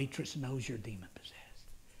 That waitress knows you're demon possessed.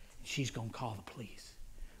 She's going to call the police.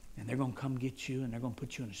 And they're going to come get you, and they're going to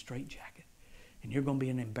put you in a straitjacket. And you're going to be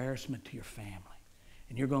an embarrassment to your family.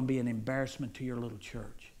 And you're going to be an embarrassment to your little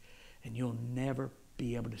church. And you'll never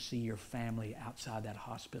be able to see your family outside that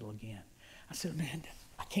hospital again. I said, Amanda,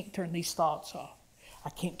 I can't turn these thoughts off. I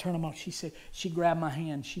can't turn them off. She said, she grabbed my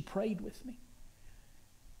hand. She prayed with me.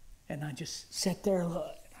 And I just sat there,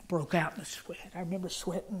 look. I broke out in a sweat. I remember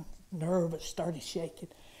sweating, nervous, started shaking.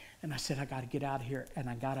 And I said, I got to get out of here. And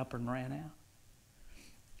I got up and ran out.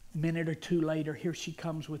 A minute or two later, here she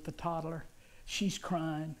comes with the toddler. She's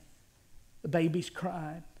crying. The baby's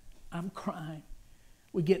crying. I'm crying.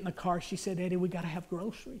 We get in the car. She said, Eddie, we got to have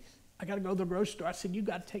groceries. I got to go to the grocery store. I said, you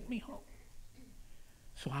got to take me home.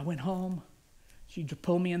 So I went home. She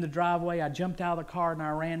pulled me in the driveway. I jumped out of the car and I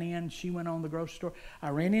ran in. She went on the grocery store. I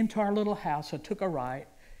ran into our little house. I took a right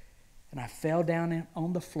and I fell down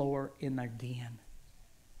on the floor in their den.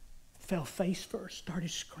 Fell face first,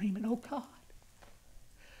 started screaming, oh God,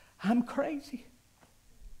 I'm crazy.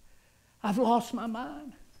 I've lost my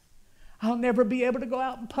mind. I'll never be able to go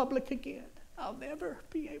out in public again. I'll never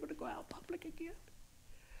be able to go out in public again.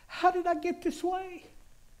 How did I get this way?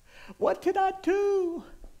 What did I do?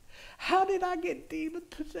 How did I get demon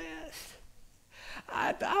possessed?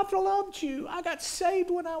 I've loved you. I got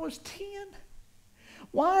saved when I was 10.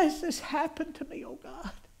 Why has this happened to me, oh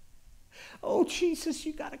God? Oh Jesus,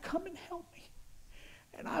 you got to come and help me.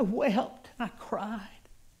 And I wept and I cried.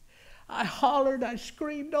 I hollered, I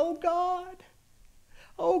screamed, oh God,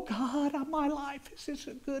 my life is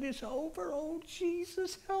as good as over. Oh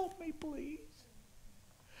Jesus, help me please.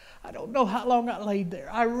 I don't know how long I laid there.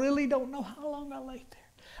 I really don't know how long I laid there.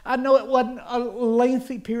 I know it wasn't a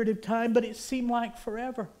lengthy period of time, but it seemed like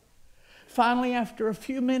forever. Finally, after a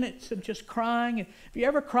few minutes of just crying, have you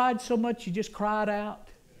ever cried so much you just cried out?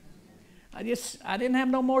 I didn't have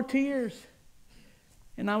no more tears.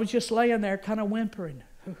 And I was just laying there kind of whimpering,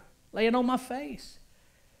 laying on my face.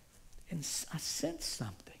 And I sensed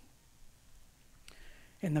something.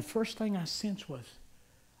 And the first thing I sensed was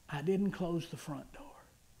I didn't close the front door.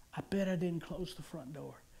 I bet I didn't close the front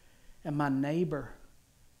door. And my neighbor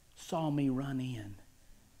saw me run in,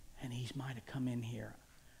 and he might have come in here.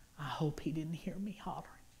 I hope he didn't hear me hollering.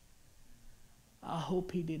 I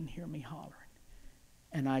hope he didn't hear me hollering.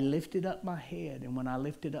 And I lifted up my head, and when I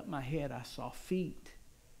lifted up my head, I saw feet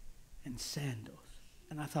and sandals.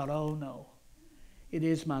 And I thought, oh no, it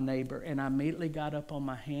is my neighbor. And I immediately got up on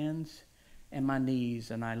my hands and my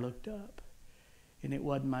knees, and I looked up, and it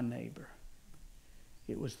wasn't my neighbor.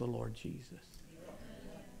 It was the Lord Jesus.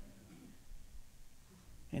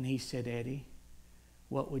 And he said, Eddie,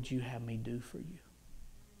 what would you have me do for you?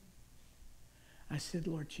 I said,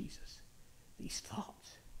 Lord Jesus, these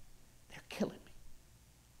thoughts, they're killing me.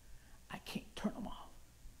 I can't turn them off.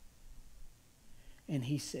 And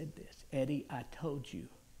he said this, Eddie, I told you,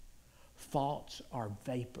 thoughts are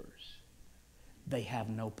vapors. They have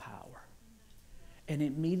no power. And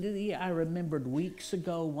immediately I remembered weeks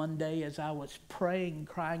ago, one day as I was praying,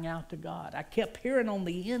 crying out to God, I kept hearing on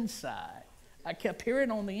the inside.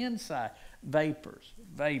 Vapors,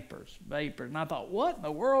 vapors, vapors. And I thought, what in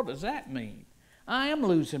the world does that mean? I am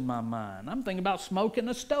losing my mind. I'm thinking about smoking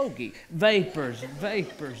a stogie. Vapors,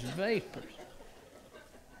 vapors, vapors.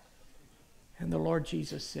 And the Lord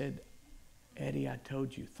Jesus said, Eddie, I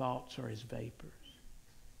told you, thoughts are as vapors.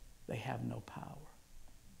 They have no power.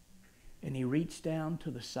 And he reached down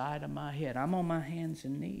to the side of my head. I'm on my hands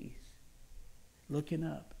and knees, looking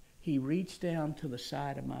up. He reached down to the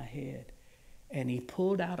side of my head, and he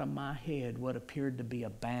pulled out of my head what appeared to be a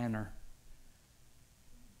banner.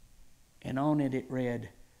 And on it, it read,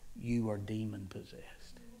 you are demon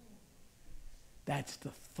possessed. That's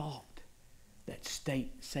the thought that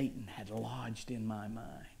Satan had lodged in my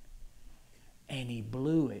mind. And he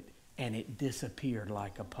blew it, and it disappeared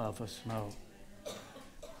like a puff of smoke.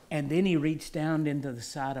 And then he reached down into the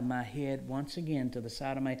side of my head, once again to the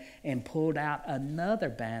side of my head, and pulled out another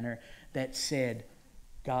banner that said,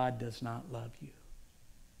 God does not love you.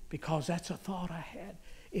 Because that's a thought I had.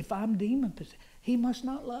 If I'm demon possessed, he must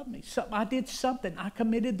not love me. So I did something. I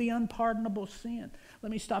committed the unpardonable sin.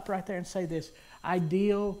 Let me stop right there and say this. I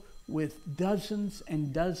deal with dozens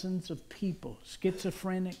and dozens of people,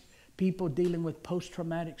 schizophrenic, people dealing with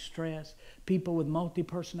post-traumatic stress, people with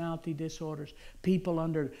multi-personality disorders, people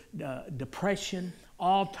under depression,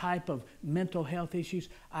 all type of mental health issues.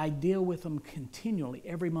 I deal with them continually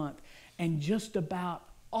every month. And just about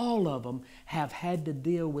all of them have had to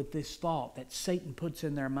deal with this thought that Satan puts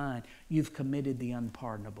in their mind. You've committed the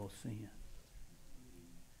unpardonable sin.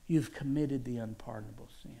 You've committed the unpardonable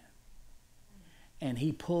sin. And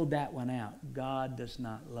he pulled that one out. God does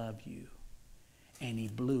not love you. And he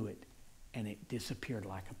blew it, and it disappeared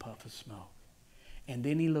like a puff of smoke. And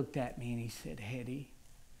then he looked at me and he said, Hetty,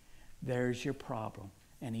 there's your problem.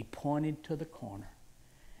 And he pointed to the corner.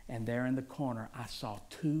 And there in the corner, I saw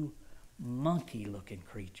two monkey-looking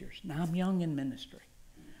creatures. Now, I'm young in ministry.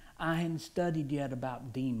 I hadn't studied yet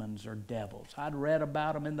about demons or devils. I'd read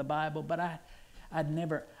about them in the Bible, but I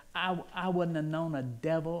wouldn't have known a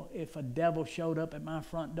devil if a devil showed up at my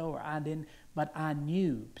front door. I didn't, but I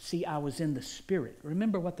knew. See, I was in the Spirit.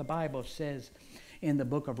 Remember what the Bible says in the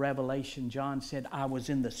book of Revelation, John said, I was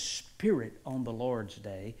in the Spirit on the Lord's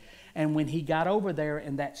day. And when he got over there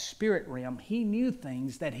in that spirit realm, he knew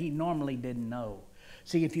things that he normally didn't know.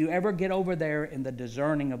 See, if you ever get over there in the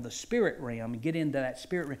discerning of the spirit realm, get into that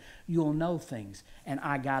spirit realm, you'll know things. And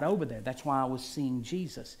I got over there. That's why I was seeing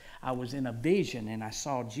Jesus. I was in a vision and I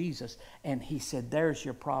saw Jesus. And he said, there's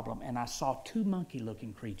your problem. And I saw two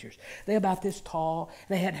monkey-looking creatures. They're about this tall.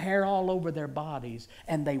 They had hair all over their bodies.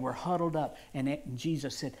 And they were huddled up. And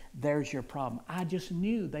Jesus said, there's your problem. I just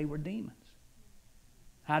knew they were demons.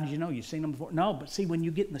 How did you know? You've seen them before? No, but see, when you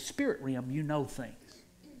get in the spirit realm, you know things.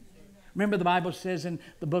 Remember the Bible says in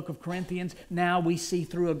the book of Corinthians, now we see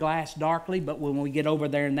through a glass darkly, but when we get over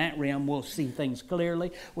there in that realm, we'll see things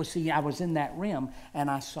clearly. Well, see, I was in that realm,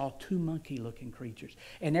 and I saw two monkey-looking creatures.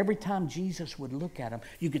 And every time Jesus would look at them,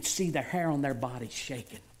 you could see the hair on their bodies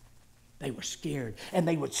shaking. They were scared, and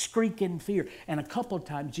they would skreek in fear. And a couple of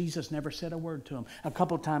times, Jesus never said a word to them. A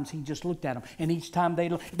couple of times, he just looked at them. And each time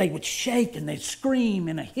they would shake, and they'd scream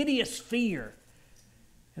in a hideous fear.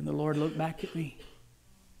 And the Lord looked back at me.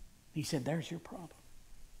 He said, there's your problem.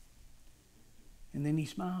 And then he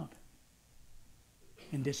smiled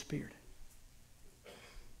and disappeared.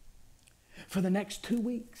 For the next 2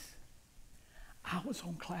 weeks, I was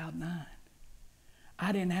on cloud 9.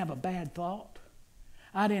 I didn't have a bad thought.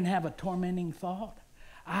 I didn't have a tormenting thought.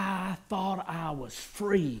 I thought I was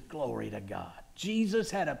free, glory to God.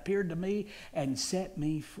 Jesus had appeared to me and set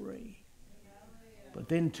me free. But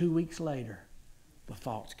then 2 weeks later, the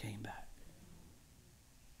thoughts came back.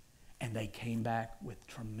 And they came back with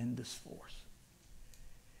tremendous force.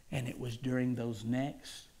 And it was during those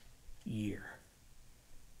next year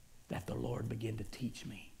that the Lord began to teach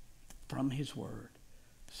me from His Word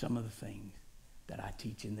some of the things that I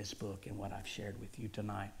teach in this book and what I've shared with you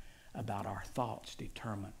tonight about our thoughts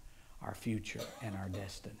determine our future and our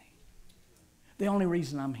destiny. The only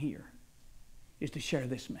reason I'm here is to share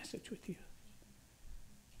this message with you.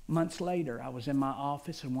 Months later, I was in my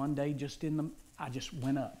office, and one day I just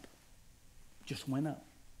went up. Just went up.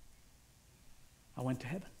 I went to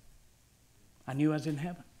heaven. I knew I was in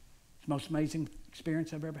heaven. It's the most amazing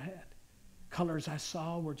experience I've ever had. Colors I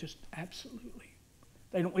saw were just absolutely,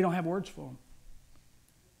 we don't have words for them.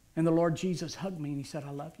 And the Lord Jesus hugged me and He said,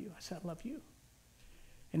 I love you. I said, I love you.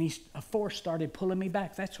 And a force started pulling me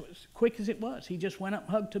back. That's what, as quick as it was. He just went up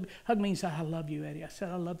and hugged me and said, I love you, Eddie. I said,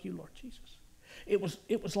 I love you, Lord Jesus. It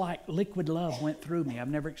was like liquid love went through me. I've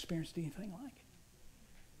never experienced anything like it.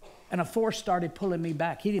 And a force started pulling me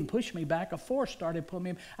back. He didn't push me back. A force started pulling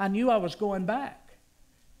me back. I knew I was going back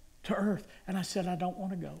to earth. And I said, I don't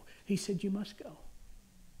want to go. He said, you must go.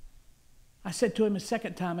 I said to him a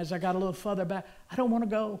second time as I got a little further back, I don't want to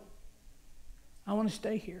go. I want to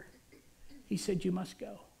stay here. He said, you must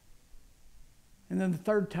go. And then the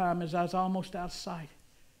third time as I was almost out of sight,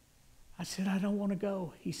 I said, I don't want to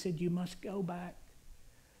go. He said, you must go back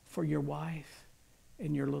for your wife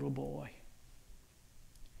and your little boy.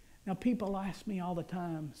 Now, people ask me all the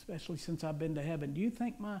time, especially since I've been to heaven, do you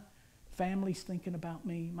think my family's thinking about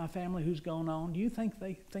me? My family who's gone on, do you think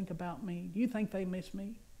they think about me? Do you think they miss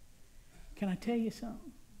me? Can I tell you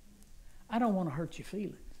something? I don't want to hurt your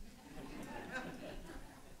feelings.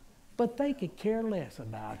 But they could care less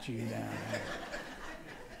about you down there.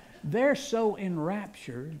 They're so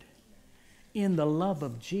enraptured in the love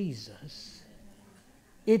of Jesus.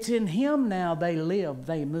 It's in Him now they live,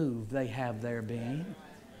 they move, they have their being.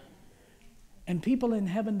 And people in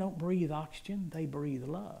heaven don't breathe oxygen, they breathe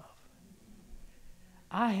love.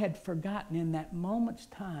 I had forgotten in that moment's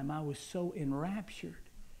time, I was so enraptured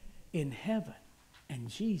in heaven and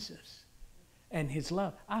Jesus and His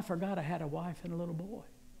love. I forgot I had a wife and a little boy.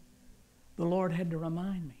 The Lord had to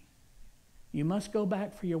remind me, you must go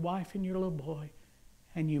back for your wife and your little boy,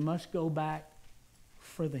 and you must go back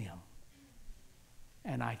for them.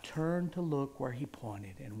 And I turned to look where He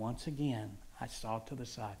pointed, and once again, I saw to the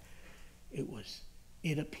side.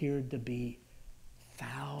 It appeared to be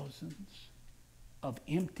thousands of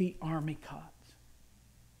empty army cots.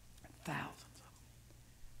 Thousands of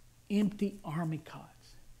them. Empty army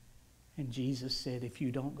cots. And Jesus said, if you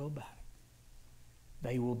don't go back,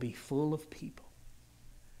 they will be full of people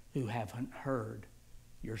who haven't heard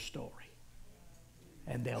your story.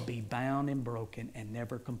 And they'll be bound and broken and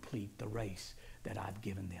never complete the race that I've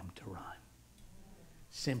given them to run.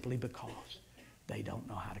 Simply because they don't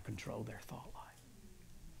know how to control their thought life.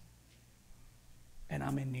 And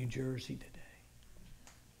I'm in New Jersey today.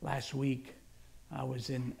 Last week, I was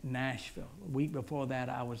in Nashville. The week before that,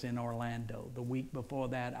 I was in Orlando. The week before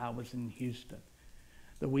that, I was in Houston.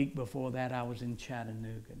 The week before that, I was in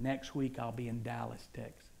Chattanooga. Next week, I'll be in Dallas,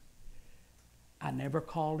 Texas. I never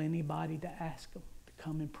called anybody to ask them.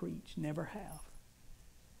 come and preach. Never have.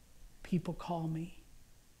 People call me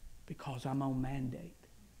because I'm on mandate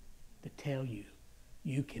to tell you,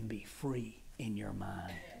 you can be free in your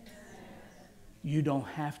mind. You don't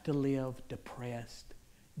have to live depressed,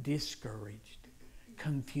 discouraged,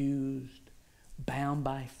 confused, bound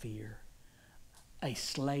by fear, a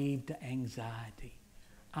slave to anxiety.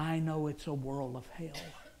 I know it's a world of hell.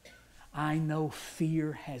 I know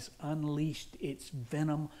fear has unleashed its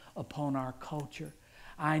venom upon our culture.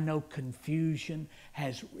 I know confusion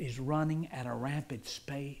is running at a rapid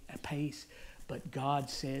pace, but God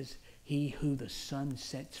says, he who the Son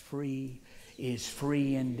sets free is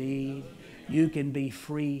free indeed. You can be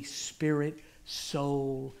free spirit,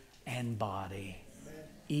 soul, and body,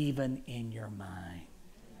 even in your mind.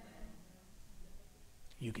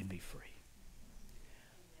 You can be free.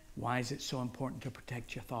 Why is it so important to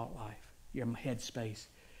protect your thought life, your headspace?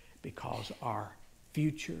 Because our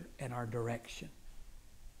future and our direction,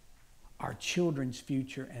 our children's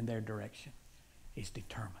future and their direction is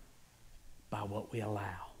determined by what we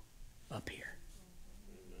allow up here.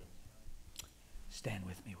 Stand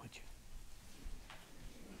with me, would you?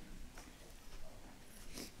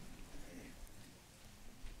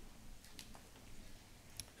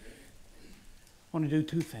 I want to do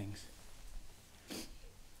two things.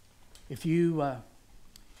 If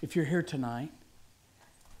you're here tonight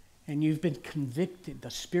and you've been convicted,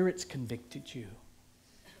 the Spirit's convicted you,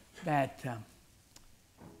 that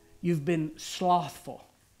you've been slothful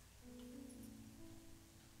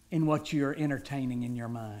in what you're entertaining in your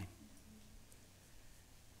mind.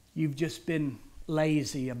 You've just been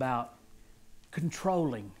lazy about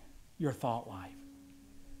controlling your thought life.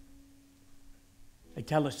 They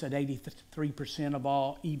tell us that 83% of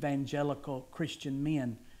all evangelical Christian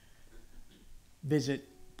men visit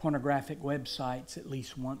pornographic websites at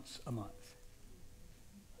least once a month.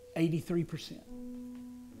 83%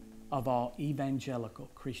 of all evangelical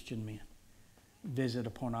Christian men visit a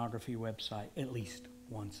pornography website at least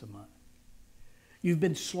once a month. You've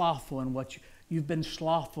been slothful in you've been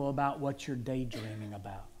slothful about what you're daydreaming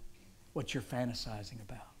about, what you're fantasizing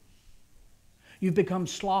about. You've become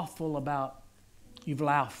slothful about, you've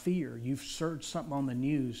allowed fear. You've searched something on the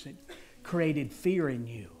news that created fear in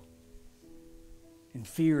you. And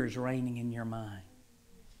fear is reigning in your mind.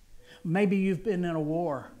 Maybe you've been in a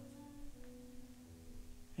war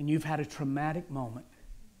and you've had a traumatic moment.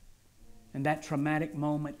 And that traumatic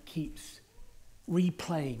moment keeps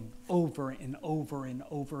replaying over and over and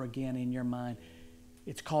over again in your mind.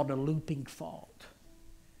 It's called a looping fault.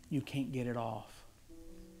 You can't get it off.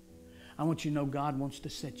 I want you to know God wants to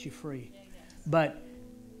set you free. But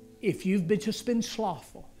if you've just been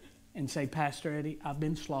slothful and say, Pastor Eddie, I've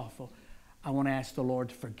been slothful, I want to ask the Lord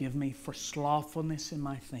to forgive me for slothfulness in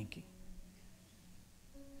my thinking.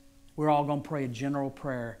 We're all going to pray a general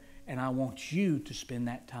prayer, and I want you to spend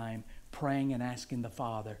that time praying and asking the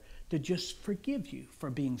Father to just forgive you for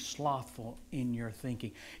being slothful in your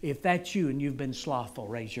thinking. If that's you and you've been slothful,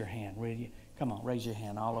 raise your hand, will you? Come on, raise your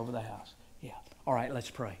hand all over the house. Yeah. All right, let's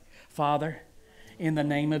pray. Father, in the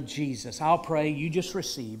name of Jesus, I'll pray, you just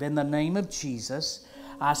receive. In the name of Jesus,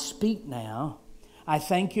 I speak now. I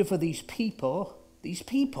thank you for these people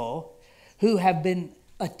who have been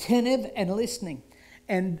attentive and listening.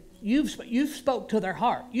 And you've spoke to their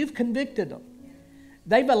heart. You've convicted them.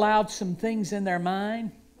 They've allowed some things in their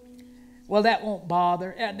mind. Well, that won't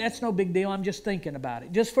bother. That's no big deal. I'm just thinking about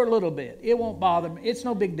it. Just for a little bit. It won't bother me. It's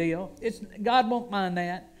no big deal. God won't mind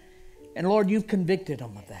that. And Lord, you've convicted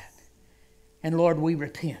them of that. And Lord, we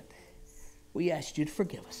repent. We ask you to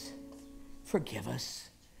forgive us. Forgive us.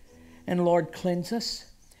 And Lord, cleanse us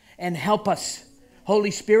and help us.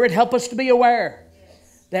 Holy Spirit, help us to be aware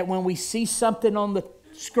that when we see something on the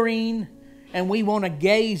screen and we want to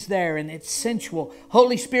gaze there and it's sensual,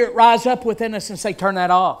 Holy Spirit, rise up within us and say, turn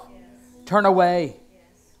that off. Turn away.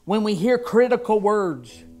 When we hear critical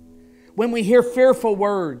words, when we hear fearful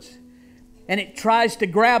words, and it tries to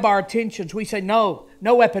grab our attentions, we say, no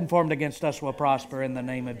weapon formed against us will prosper in the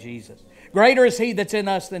name of Jesus. Greater is He that's in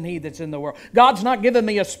us than he that's in the world. God's not given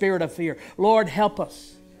me a spirit of fear. Lord, help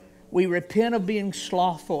us. We repent of being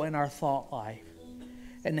slothful in our thought life.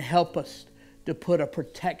 And help us to put a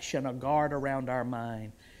protection, a guard around our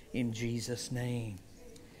mind. In Jesus' name.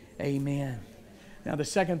 Amen. Now the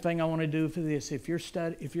second thing I want to do for this, if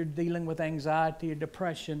you're dealing with anxiety or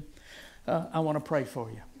depression, I want to pray for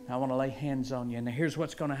you. I want to lay hands on you. And here's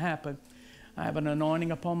what's going to happen. I have an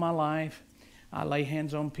anointing upon my life. I lay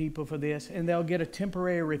hands on people for this, and they'll get a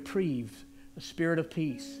temporary reprieve, a spirit of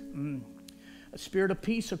peace. A spirit of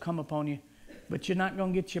peace will come upon you. But you're not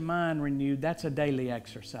going to get your mind renewed. That's a daily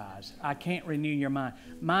exercise. I can't renew your mind.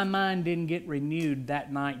 My mind didn't get renewed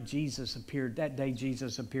that night that day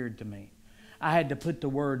Jesus appeared to me. I had to put the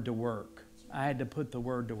word to work. I had to put the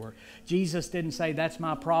word to work. Jesus didn't say, that's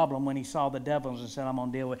my problem when he saw the devils and said, I'm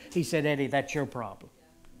going to deal with it. He said, Eddie, that's your problem.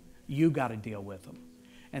 You got to deal with them.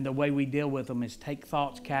 And the way we deal with them is take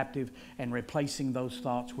thoughts captive and replacing those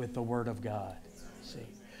thoughts with the word of God. See?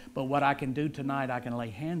 But what I can do tonight, I can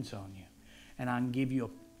lay hands on you. And I can give you a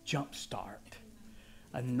jump start.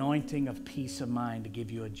 Anointing of peace of mind to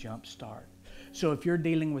give you a jump start. So if you're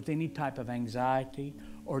dealing with any type of anxiety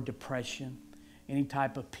or depression, any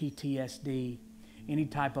type of PTSD, any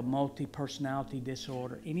type of multi-personality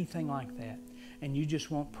disorder, anything like that, and you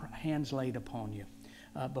just want hands laid upon you,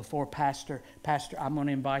 before Pastor, I'm going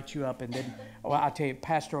to invite you up, and then, I'll tell you,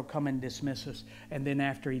 Pastor will come and dismiss us, and then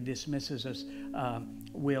after he dismisses us,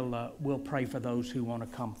 we'll pray for those who want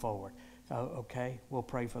to come forward. Okay, we'll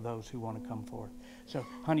pray for those who want to come forward. So,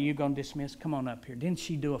 honey, you going to dismiss? Come on up here. Didn't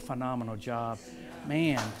she do a phenomenal job?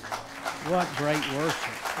 Man, what great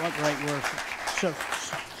worship. What great worship.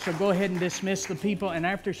 So go ahead and dismiss the people. And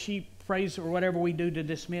after she prays or whatever we do to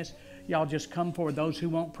dismiss, y'all just come forward. Those who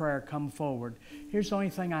want prayer, come forward. Here's the only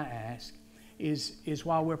thing I ask is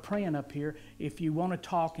while we're praying up here, if you want to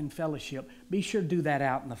talk in fellowship, be sure to do that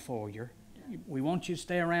out in the foyer. We want you to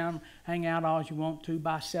stay around, hang out all you want to,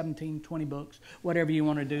 buy 17, 20 books, whatever you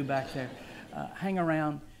want to do back there. Hang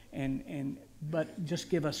around, but just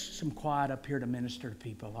give us some quiet up here to minister to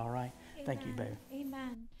people, all right? Amen. Thank you, baby.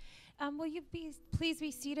 Amen. Will you please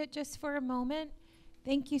be seated just for a moment?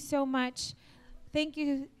 Thank you so much. Thank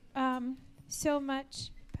you so much,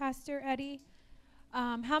 Pastor Eddie.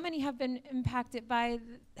 How many have been impacted by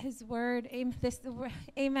his word?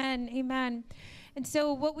 Amen. Amen. And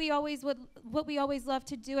so what we always love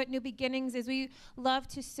to do at New Beginnings is we love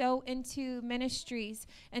to sow into ministries.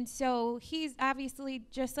 And so he's obviously,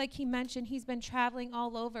 just like he mentioned, he's been traveling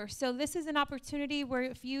all over. So this is an opportunity where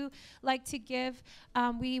if you like to give,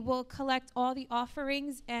 we will collect all the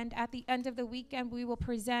offerings, and at the end of the weekend, we will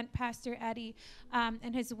present Pastor Eddie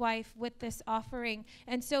and his wife with this offering.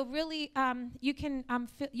 And so really, you can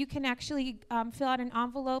actually fill out an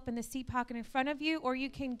envelope in the seat pocket in front of you, or you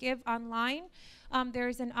can give online.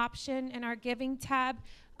 There's an option in our giving tab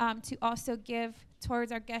to also give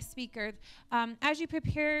towards our guest speaker. As you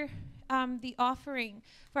prepare the offering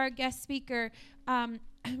for our guest speaker,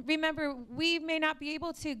 remember, we may not be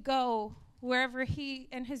able to go wherever he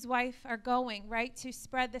and his wife are going, right, to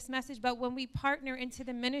spread this message. But when we partner into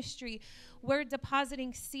the ministry, we're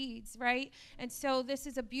depositing seeds, right? And so this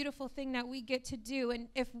is a beautiful thing that we get to do. And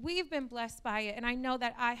if we've been blessed by it, and I know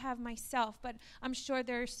that I have myself, but I'm sure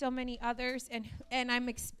there are so many others, and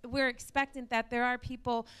we're expectant that there are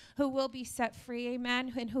people who will be set free,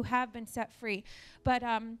 amen, and who have been set free. But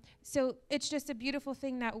so it's just a beautiful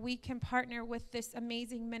thing that we can partner with this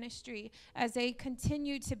amazing ministry as they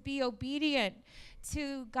continue to be obedient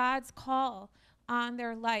to God's call on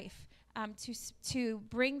their life. To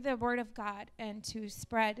bring the word of God and to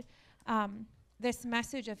spread this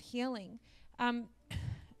message of healing.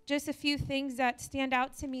 Just a few things that stand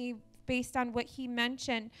out to me based on what he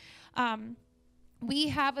mentioned. We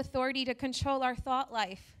have authority to control our thought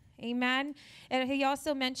life. Amen. And he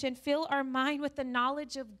also mentioned, fill our mind with the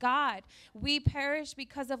knowledge of God. We perish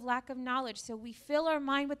because of lack of knowledge. So we fill our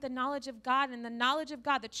mind with the knowledge of God, and the knowledge of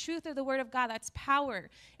God, the truth of the word of God, that's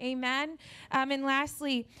power. Amen. And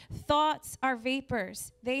lastly, thoughts are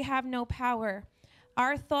vapors. They have no power.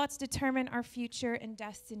 Our thoughts determine our future and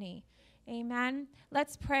destiny. Amen.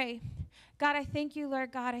 Let's pray. God, I thank you,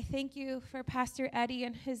 Lord God. I thank you for Pastor Eddie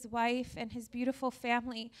and his wife and his beautiful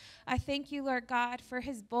family. I thank you, Lord God, for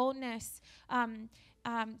his boldness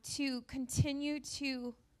to continue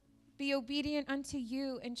to be obedient unto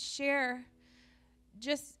you and share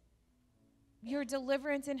just your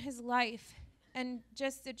deliverance in his life and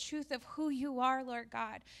just the truth of who you are, Lord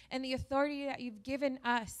God, and the authority that you've given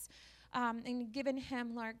us and given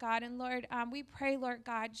him, Lord God. And Lord, we pray, Lord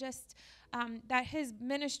God, just that his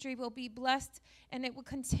ministry will be blessed and it will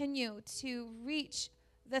continue to reach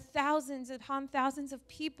the thousands upon thousands of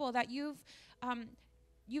people that you've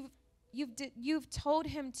told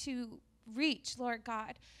him to reach, Lord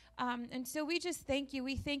God. And so we just thank you.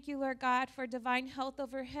 We thank you, Lord God, for divine health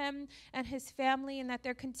over him and his family, and that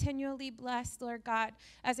they're continually blessed, Lord God,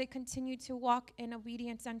 as they continue to walk in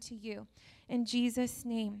obedience unto you. In Jesus'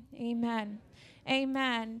 name, amen.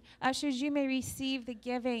 Amen. Ushers, you may receive the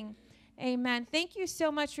giving. Amen. Thank you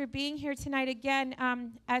so much for being here tonight again.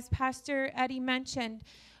 As Pastor Eddie mentioned,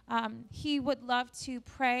 he would love to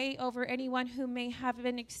pray over anyone who may have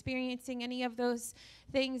been experiencing any of those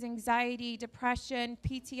things, anxiety, depression,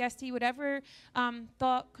 PTSD, whatever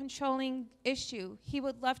thought-controlling issue. He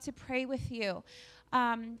would love to pray with you.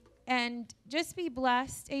 And just be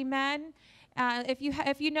blessed. Amen.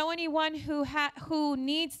 If you know anyone who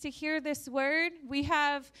needs to hear this word, we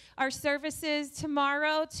have our services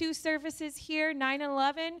tomorrow, 2 services here,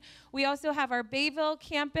 9/11. We also have our Bayville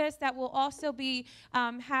campus that will also be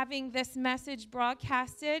having this message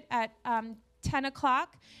broadcasted at 10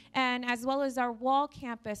 o'clock, and as well as our Wall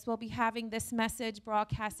campus will be having this message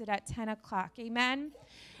broadcasted at 10 o'clock. Amen.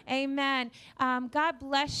 Amen. God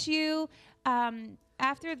bless you.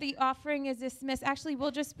 After the offering is dismissed, actually, we'll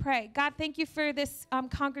just pray. God, thank you for this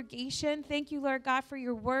congregation. Thank you, Lord God, for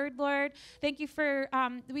your word, Lord. Thank you for,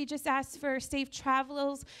 we just ask for safe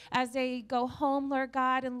travels as they go home, Lord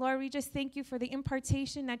God. And Lord, we just thank you for the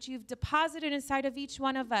impartation that you've deposited inside of each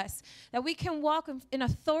one of us, that we can walk in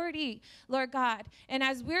authority, Lord God. And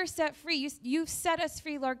as we're set free, you've set us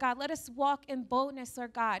free, Lord God. Let us walk in boldness,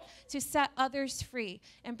 Lord God, to set others free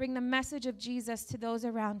and bring the message of Jesus to those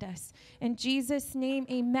around us. In Jesus' name.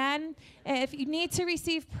 Amen. If you need to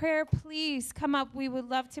receive prayer, please come up. We would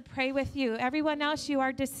love to pray with you. Everyone else, you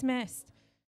are dismissed.